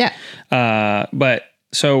on it. Yeah. But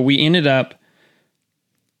so we ended up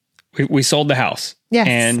we sold the house. Yes.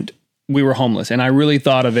 And we were homeless. And I really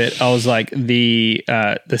thought of it. I was like the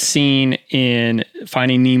scene in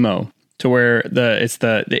Finding Nemo, to where it's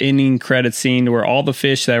the ending credit scene where all the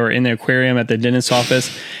fish that were in the aquarium at the dentist's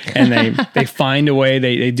office, and they find a way,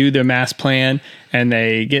 they do their master plan and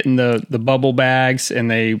they get in the bubble bags and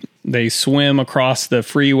they swim across the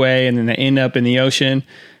freeway and then they end up in the ocean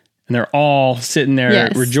and they're all sitting there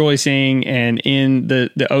rejoicing and in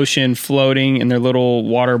the ocean floating in their little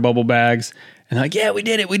water bubble bags. And they're like, "Yeah, we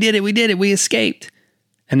did it. We escaped."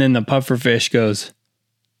 And then the pufferfish goes,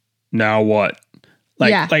 "Now what?"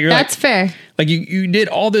 That's fair. Like you did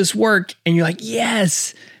all this work and you're like,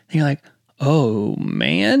 yes. And you're like, oh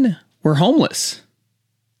man, we're homeless.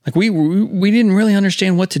 Like we didn't really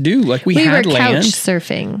understand what to do. Like we had were land. Couch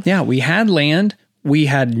surfing. Yeah, we had land. We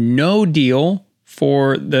had no deal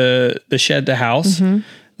for the shed to house.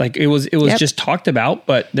 Like it was just talked about,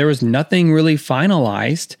 but there was nothing really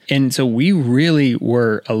finalized. And so we really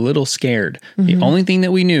were a little scared. The only thing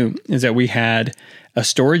that we knew is that we had a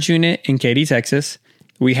storage unit in Katy, Texas.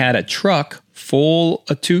 We had a truck full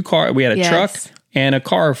of we had a truck and a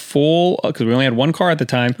car full, because we only had one car at the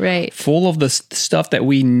time, right, full of the stuff that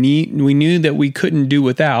we knew that we couldn't do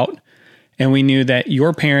without. And we knew that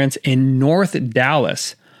your parents in North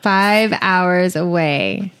Dallas, 5 hours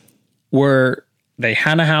away, they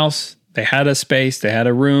had a house, they had a space, they had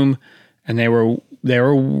a room, and they were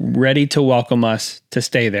ready to welcome us to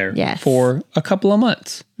stay there for a couple of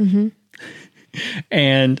months.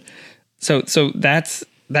 And so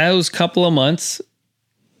those couple of months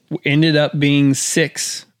ended up being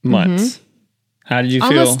 6 months. How did you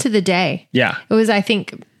feel? Almost to the day. Yeah. It was, I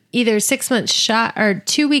think, either 6 months shy or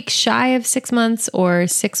 2 weeks shy of 6 months, or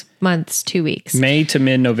 6 months, 2 weeks. May to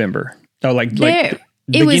mid-November. Oh, like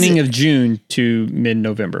beginning of June to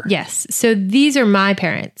mid-November. Yes. So these are my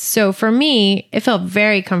parents. So for me, it felt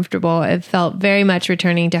very comfortable. It felt very much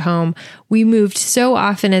returning to home. We moved so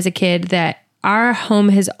often as a kid that our home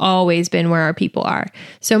has always been where our people are.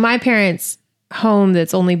 So my parents' home,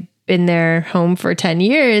 that's only been their home for 10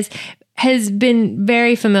 years, has been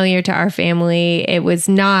very familiar to our family. It was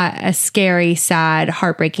not a scary, sad,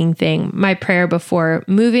 heartbreaking thing. My prayer before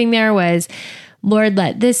moving there was, Lord,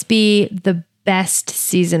 let this be the best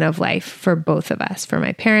season of life for both of us, for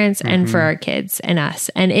my parents and for our kids and us.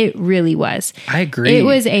 And it really was. I agree. It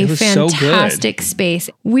was a fantastic space.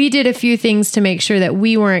 We did a few things to make sure that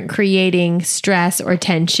we weren't creating stress or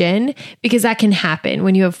tension, because that can happen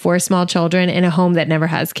when you have 4 small children in a home that never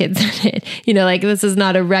has kids in it. You know, like, this is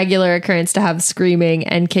not a regular occurrence to have screaming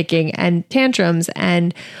and kicking and tantrums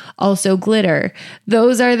and also glitter.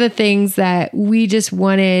 Those are the things that we just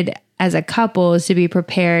wanted as a couple, is to be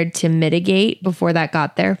prepared to mitigate before that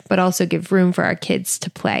got there, but also give room for our kids to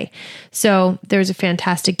play. So there was a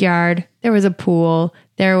fantastic yard. There was a pool.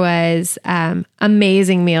 There was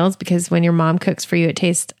amazing meals, because when your mom cooks for you, it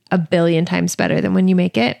tastes a billion times better than when you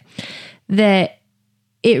make it. That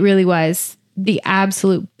it really was the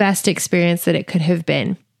absolute best experience that it could have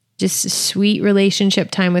been. Just a sweet relationship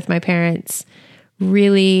time with my parents.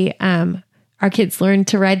 Really, our kids learned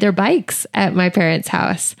to ride their bikes at my parents'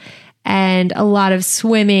 house. And a lot of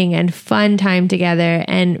swimming and fun time together,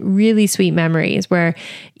 and really sweet memories where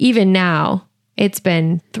even now, it's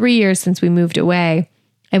been 3 years since we moved away.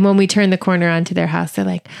 And when we turn the corner onto their house, they're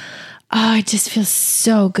like, oh, it just feels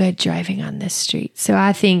so good driving on this street. So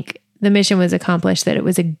I think the mission was accomplished, that it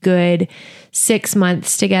was a good 6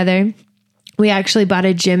 months together. We actually bought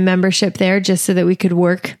a gym membership there just so that we could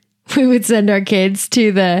work. We would send our kids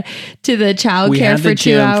to the childcare for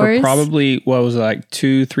 2 hours. For probably, what was it, like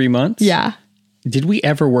 2-3 months? Yeah. Did we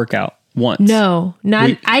ever work out once? No,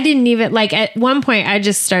 I didn't even, like, at one point I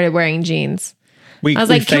just started wearing jeans. I was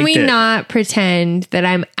like, can we not pretend that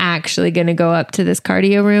I'm actually going to go up to this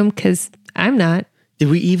cardio room? Because I'm not. Did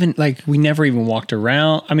we even, like, we never even walked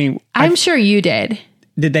around? I mean, I'm sure you did.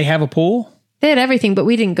 Did they have a pool? They had everything, but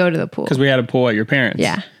we didn't go to the pool. Because we had a pool at your parents'.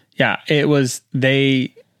 Yeah. Yeah. It was,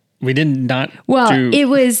 we did not. Well, it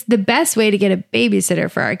was the best way to get a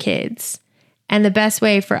babysitter for our kids, and the best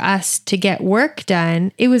way for us to get work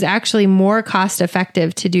done. It was actually more cost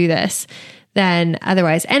effective to do this than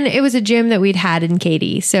otherwise. And it was a gym that we'd had in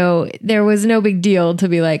Katy. So there was no big deal to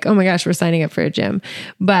be like, oh my gosh, we're signing up for a gym.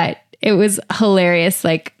 But it was hilarious.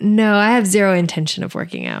 Like, no, I have zero intention of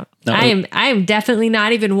working out. No. I am definitely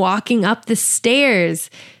not even walking up the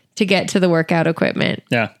stairs to get to the workout equipment.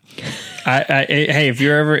 Yeah. Hey,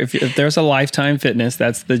 if there's a Lifetime Fitness,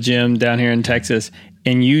 that's the gym down here in Texas,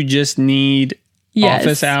 and you just need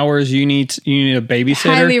office hours, you need a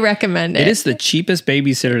babysitter. Highly recommend it. It is the cheapest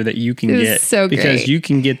babysitter that you can get. So great. Because you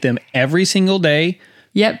can get them every single day.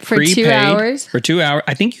 Yep, for 2 hours. For 2 hours.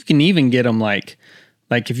 I think you can even get them like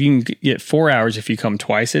if you can get 4 hours if you come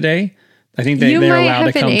twice a day. I think they're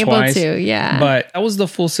allowed to come twice. Yeah. But that was the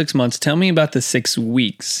full 6 months. Tell me about the 6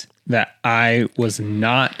 weeks that I was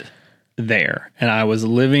not there and I was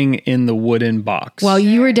living in the wooden box. While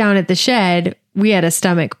you were down at the shed, we had a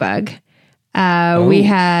stomach bug. We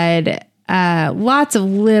had lots of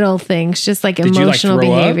little things, just like emotional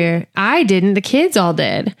behavior. Up? I didn't. The kids all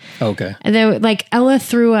did. Okay. And then, like, Ella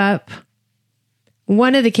threw up.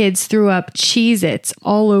 One of the kids threw up Cheez-Its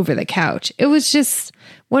all over the couch. It was just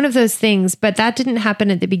one of those things, but that didn't happen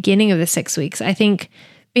at the beginning of the 6 weeks. I think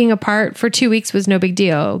being apart for 2 weeks was no big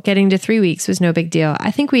deal. Getting to 3 weeks was no big deal.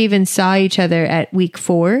 I think we even saw each other at week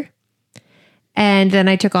 4. And then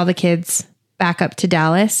I took all the kids back up to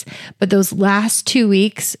Dallas. But those last 2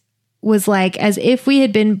 weeks was like as if we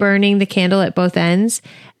had been burning the candle at both ends,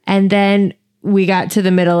 and then we got to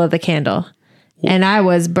the middle of the candle, and I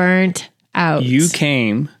was burnt out. You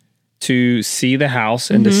came to see the house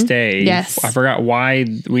and to stay. Yes. I forgot why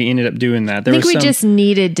we ended up doing that. I think we just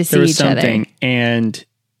needed to see each other.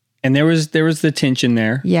 And there was the tension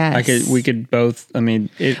there. Yes. We could both, I mean,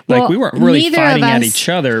 we weren't really fighting at each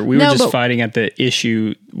other. We were just fighting at the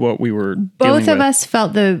issue, what we were dealing with. Both of us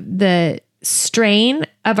felt the strain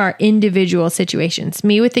of our individual situations.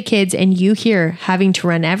 Me with the kids and you here having to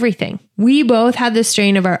run everything. We both had the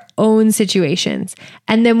strain of our own situations.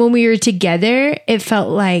 And then when we were together, it felt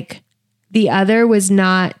like the other was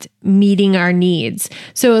not meeting our needs.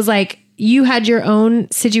 So it was like you had your own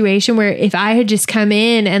situation where if I had just come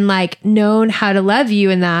in and like known how to love you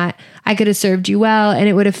in that, I could have served you well and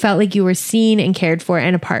it would have felt like you were seen and cared for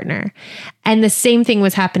and a partner. And the same thing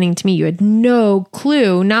was happening to me. You had no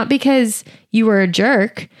clue, not because you were a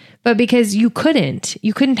jerk, but because you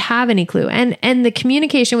couldn't have any clue. And the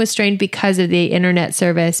communication was strained because of the internet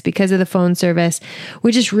service, because of the phone service.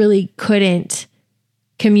 We just really couldn't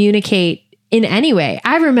communicate in any way.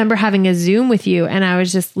 I remember having a Zoom with you and I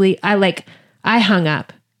was just, I hung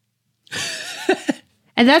up.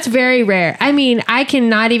 And that's very rare. I mean, I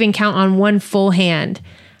cannot even count on one full hand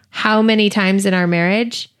how many times in our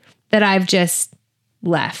marriage that I've just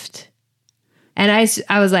left. And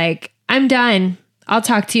I was like, I'm done. I'll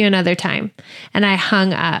talk to you another time. And I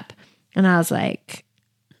hung up and I was like,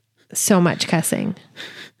 so much cussing.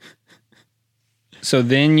 So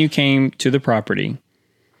then you came to the property.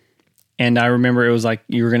 And I remember it was like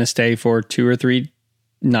you were going to stay for 2 or 3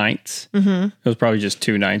 nights. Mm-hmm. It was probably just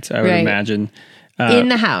 2 nights, I would imagine. In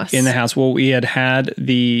the house. In the house. Well, we had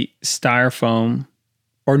the styrofoam.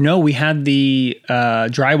 Or no, we had the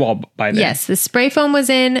drywall by then. Yes, the spray foam was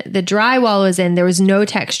in. The drywall was in. There was no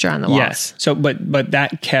texture on the walls. Yes. So, but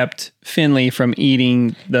that kept Finley from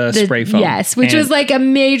eating the spray foam. Yes, which was like a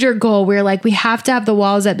major goal. We were like, we have to have the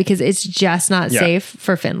walls up because it's just not safe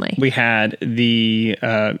for Finley. We had the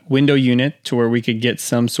window unit to where we could get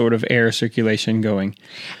some sort of air circulation going.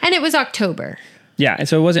 And it was October. Yeah,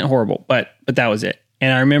 so it wasn't horrible, but that was it.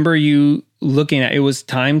 And I remember you looking at it was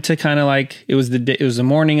time to kind of like it was the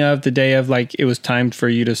morning of the day of like it was time for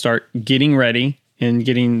you to start getting ready and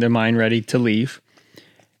getting the mind ready to leave.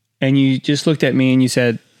 And you just looked at me and you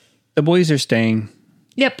said, "The boys are staying."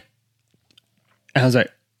 Yep. I was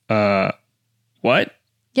like, what?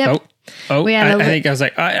 Yep. Oh, I think I was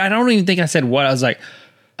like, I don't even think I said what. I was like,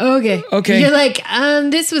 Okay. Okay. You're like,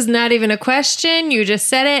 this was not even a question. You just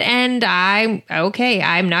said it. And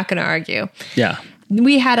I'm not going to argue. Yeah.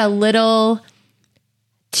 We had a little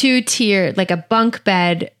 2-tier, like a bunk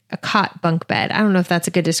bed, a cot bunk bed. I don't know if that's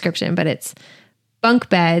a good description, but it's bunk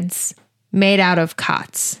beds made out of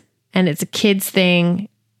cots. And it's a kid's thing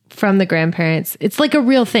from the grandparents. It's like a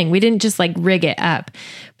real thing. We didn't just like rig it up.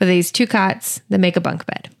 But these 2 cots that make a bunk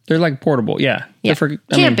bed. They're like portable. Yeah. Yeah.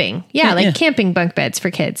 Camping. Camping bunk beds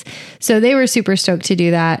for kids. So they were super stoked to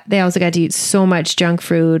do that. They also got to eat so much junk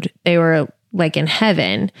food. They were like in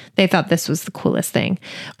heaven. They thought this was the coolest thing.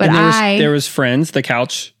 But there was friends. The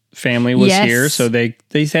Couch family was here. So they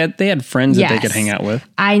said they had friends that they could hang out with.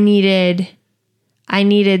 I needed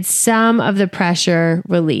some of the pressure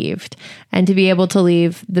relieved and to be able to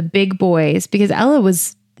leave the big boys because Ella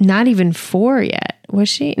was not even 4 yet. Was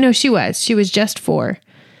she? No, she was. She was just 4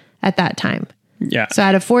 at that time. Yeah. So I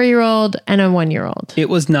had a 4-year-old and a 1-year-old. It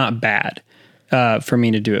was not bad for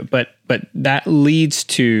me to do it, but that leads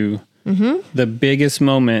to the biggest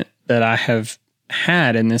moment that I have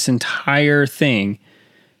had in this entire thing.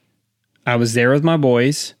 I was there with my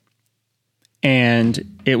boys,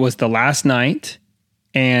 and it was the last night,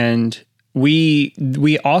 and we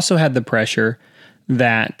also had the pressure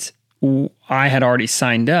that I had already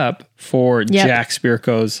signed up for Jack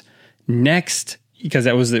Spirko's next, because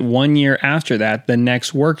that was the 1 year after that, the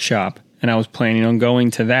next workshop. And I was planning on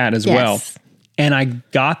going to that as well. And I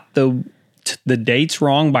got the dates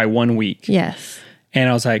wrong by 1 week. Yes. And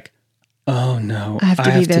I was like, oh no. I have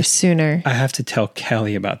to be there sooner. I have to tell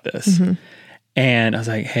Kelly about this. And I was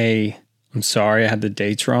like, hey, I'm sorry I had the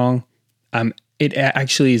dates wrong. It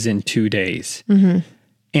actually is in 2 days. And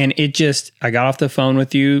I got off the phone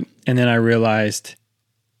with you, and then I realized,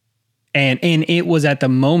 and it was at the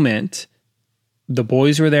moment, the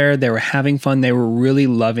boys were there, they were having fun, they were really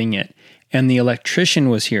loving it. And the electrician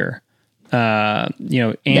was here.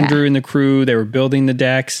 Andrew and the crew, they were building the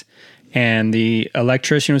decks, and the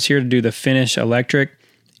electrician was here to do the finish electric,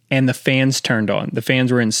 and the fans turned on. The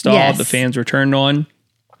fans were installed, the fans were turned on,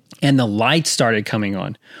 and the lights started coming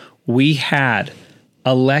on. We had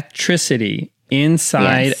electricity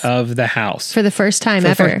inside Yes. of the house. For the first time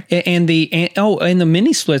ever. And the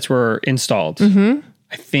mini splits were installed. Mm-hmm.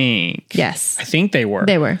 I think. Yes. I think they were.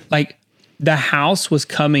 They were. Like the house was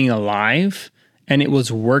coming alive and it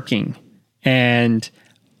was working. And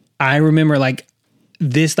I remember like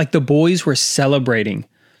the boys were celebrating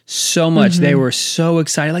so much. They were so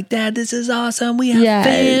excited. Like, Dad, this is awesome. We have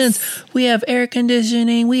fans. We have air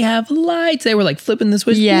conditioning. We have lights. They were like flipping the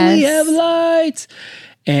switch. Yes. We have lights.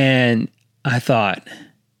 And I thought,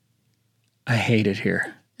 I hate it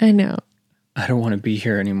here. I know. I don't want to be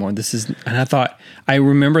here anymore. And I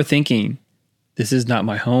remember thinking, this is not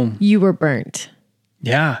my home. You were burnt.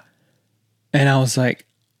 Yeah. And I was like,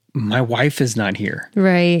 my wife is not here.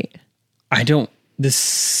 Right. This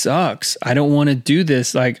sucks. I don't want to do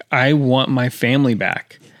this. Like, I want my family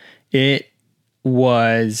back. It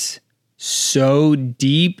was so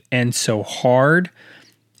deep and so hard.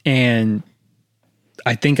 And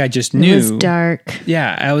I think I just knew. It was dark.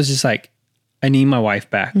 Yeah. I was just like, I need my wife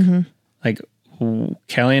back. Like,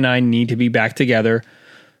 Kelly and I need to be back together.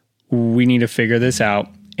 We need to figure this out.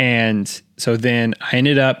 And so then I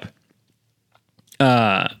ended up,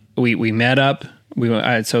 we met up.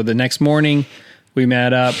 So the next morning we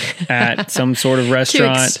met up at some sort of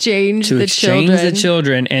restaurant to exchange the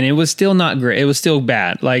children. And it was still not great. It was still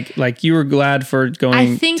bad. Like you were glad for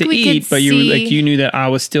going to eat, but you knew that I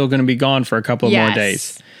was still going to be gone for a couple of more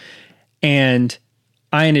days. And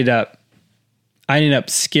I ended up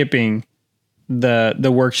skipping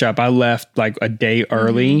the workshop. I left like a day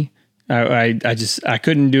early. I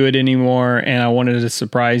couldn't do it anymore, and I wanted to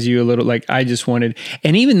surprise you a little. Like I just wanted,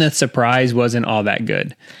 and even the surprise wasn't all that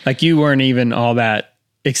good. Like you weren't even all that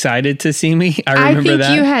excited to see me. I remember that. I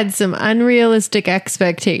think you had some unrealistic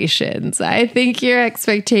expectations. I think your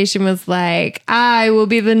expectation was like, I will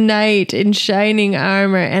be the knight in shining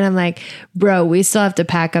armor. And I'm like, bro, we still have to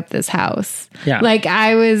pack up this house. Yeah. Like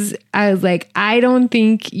I was like, I don't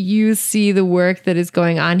think you see the work that is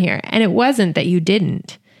going on here. And it wasn't that you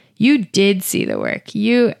didn't. You did see the work.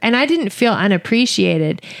 And I didn't feel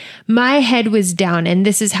unappreciated. My head was down, and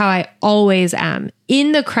this is how I always am.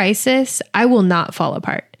 In the crisis, I will not fall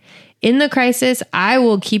apart. In the crisis, I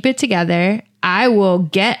will keep it together. I will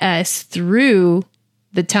get us through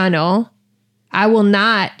the tunnel. I will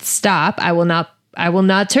not stop. I will not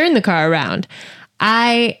turn the car around.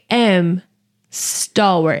 I am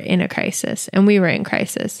stalwart in a crisis, and we were in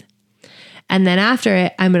crisis. And then after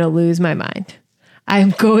it, I'm going to lose my mind.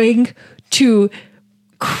 I'm going to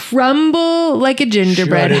crumble like a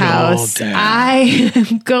gingerbread house. I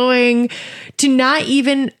am going to not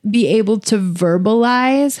even be able to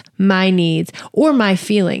verbalize my needs or my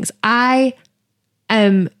feelings. I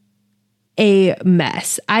am a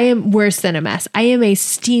mess. I am worse than a mess. I am a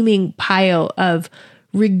steaming pile of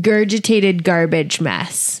regurgitated garbage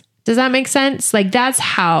mess. Does that make sense? Like that's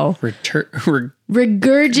how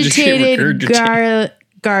regurgitated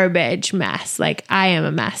garbage mess. Like I am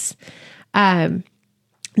a mess.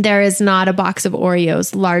 There is not a box of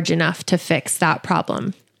Oreos large enough to fix that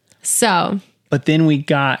problem. So, but then we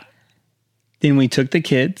took the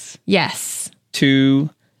kids. Yes.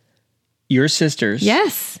 To your sister's.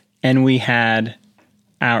 Yes. And we had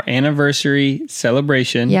our anniversary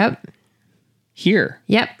celebration. Yep. Here.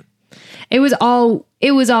 Yep. It was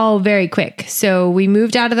all very quick. So we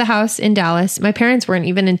moved out of the house in Dallas. My parents weren't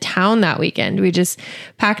even in town that weekend. We just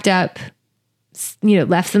packed up,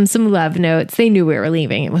 left them some love notes. They knew we were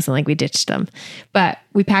leaving. It wasn't like we ditched them. But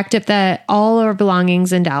we packed up all our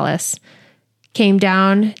belongings in Dallas, came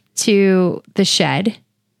down to the shed,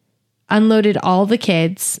 unloaded all the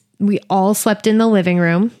kids. We all slept in the living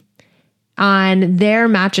room on their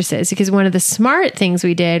mattresses, because one of the smart things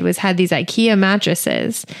we did was had these IKEA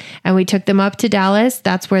mattresses, and we took them up to Dallas.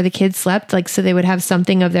 That's where the kids slept, so they would have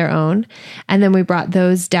something of their own. And then we brought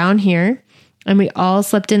those down here, and we all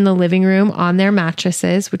slept in the living room on their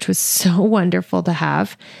mattresses, which was so wonderful to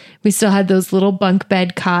have. We still had those little bunk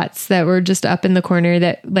bed cots that were just up in the corner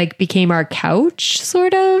that became our couch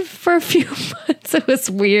sort of for a few months. It was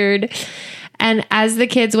weird. And as the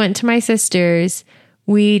kids went to my sister's,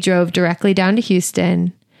 we drove directly down to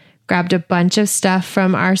Houston, grabbed a bunch of stuff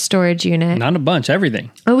from our storage unit. Not a bunch, everything.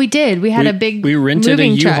 Oh, we did. We had a big We rented a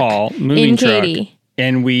U-Haul moving truck, Katy,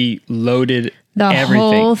 and we loaded everything.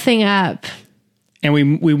 Whole thing up. And we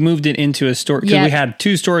moved it into a store, because we had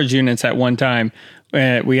 2 storage units at one time.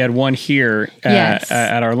 We had one here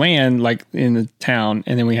at our land, like in the town,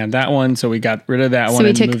 and then we had that one. So we got rid of that one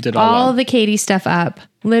and moved it all up. We took all the Katy stuff up,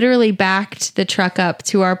 literally backed the truck up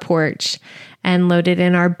to our porch, and loaded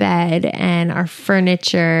in our bed and our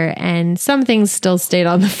furniture, and some things still stayed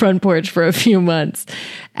on the front porch for a few months,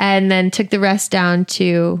 and then took the rest down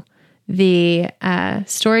to the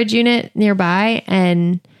storage unit nearby,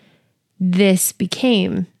 and this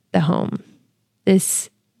became the home. This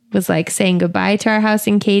was like saying goodbye to our house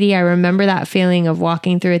in Katy. I remember that feeling of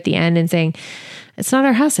walking through at the end and saying, it's not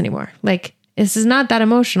our house anymore. Like, this is not that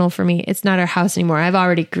emotional for me. It's not our house anymore. I've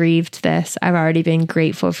already grieved this. I've already been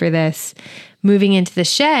grateful for this. Moving into the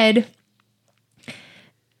shed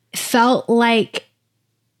felt like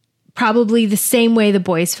probably the same way the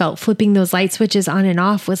boys felt. Flipping those light switches on and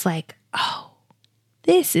off was like, oh,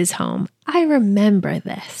 this is home. I remember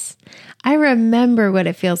this. I remember what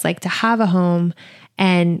it feels like to have a home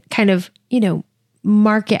and kind of,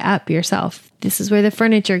 mark it up yourself. This is where the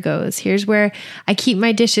furniture goes. Here's where I keep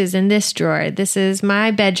my dishes in this drawer. This is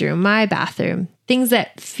my bedroom, my bathroom, things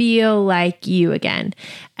that feel like you again.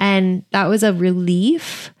 And that was a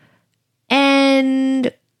relief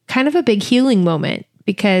and kind of a big healing moment,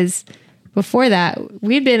 because before that,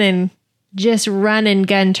 we'd been in just run and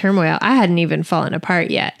gun turmoil. I hadn't even fallen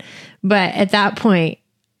apart yet. But at that point,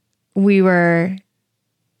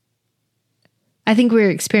 I think we were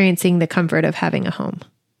experiencing the comfort of having a home.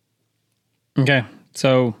 Okay.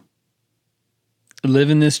 So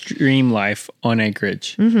living this dream life on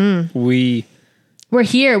acreage. Mm-hmm. We're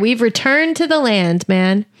here. We've returned to the land,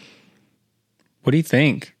 man. What do you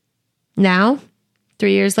think? Now,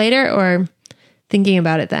 3 years later, or thinking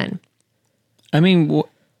about it then? I mean,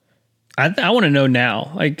 I want to know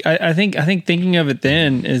now. Like, I think thinking of it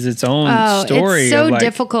then is its own story. It's so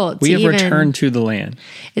difficult. We have returned to the land.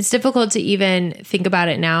 It's difficult to even think about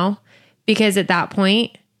it now, because at that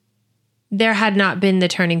point, there had not been the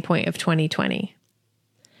turning point of 2020.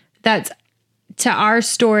 That's, to our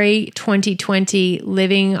story, 2020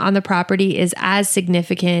 living on the property is as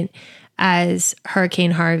significant as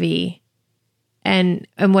Hurricane Harvey and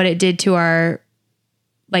what it did to our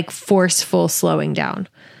forceful slowing down.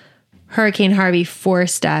 Hurricane Harvey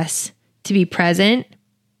forced us to be present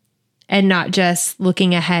and not just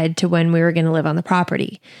looking ahead to when we were going to live on the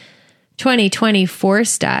property. 2020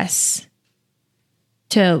 forced us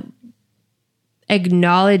to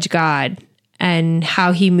acknowledge God and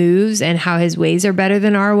how he moves and how his ways are better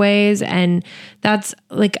than our ways. And that's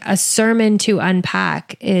like a sermon to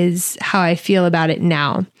unpack, is how I feel about it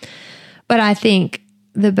now. But I think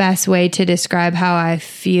the best way to describe how I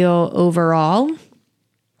feel overall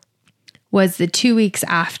was the 2 weeks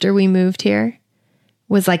after we moved here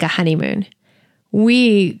was like a honeymoon.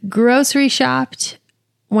 We grocery shopped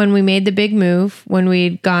when we made the big move, when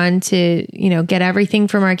we'd gone to, get everything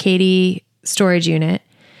from our Katy storage unit.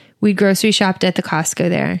 We grocery shopped at the Costco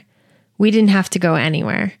there. We didn't have to go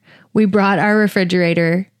anywhere. We brought our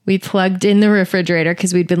refrigerator. We plugged in the refrigerator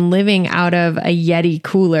because we'd been living out of a Yeti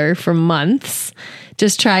cooler for months,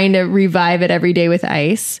 just trying to revive it every day with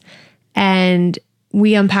ice. And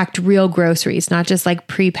we unpacked real groceries, not just like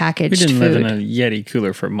prepackaged food. We didn't live in a Yeti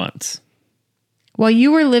cooler for months. While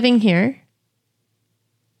you were living here.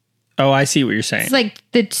 Oh, I see what you're saying. It's like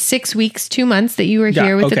the 6 weeks, 2 months that you were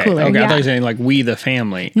here with the cooler. Okay, yeah. I thought you were saying like we, the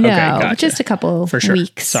family. No, okay, gotcha. Just a couple for sure.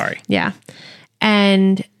 weeks. Sorry. Yeah.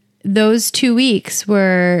 And those 2 weeks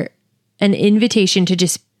were an invitation to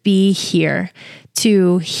just be here,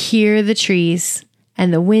 to hear the trees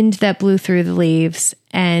and the wind that blew through the leaves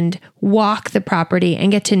and walk the property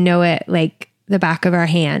and get to know it like the back of our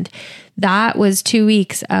hand. That was 2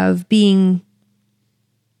 weeks of being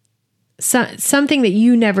something that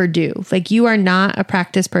you never do. Like, you are not a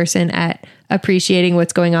practice person at appreciating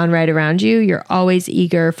what's going on right around you. You're always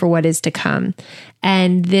eager for what is to come.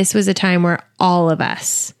 And this was a time where all of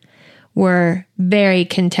us were very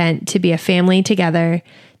content to be a family together,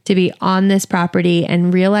 to be on this property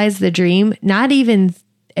and realize the dream, not even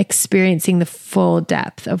experiencing the full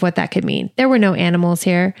depth of what that could mean. There were no animals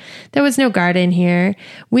here. There was no garden here.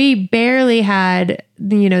 We barely had,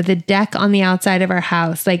 the deck on the outside of our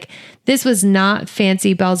house. Like, this was not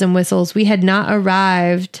fancy bells and whistles. We had not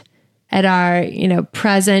arrived at our,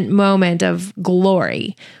 present moment of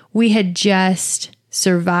glory. We had just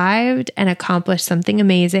survived and accomplished something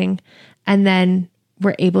amazing, and then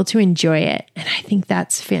we're able to enjoy it. And I think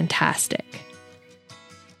that's fantastic.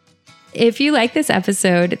 If you like this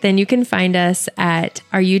episode, then you can find us at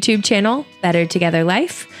our YouTube channel, Better Together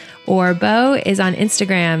Life, or Bo is on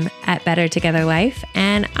Instagram at Better Together Life,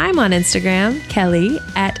 and I'm on Instagram, Kelly,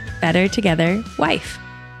 at Better Together Wife.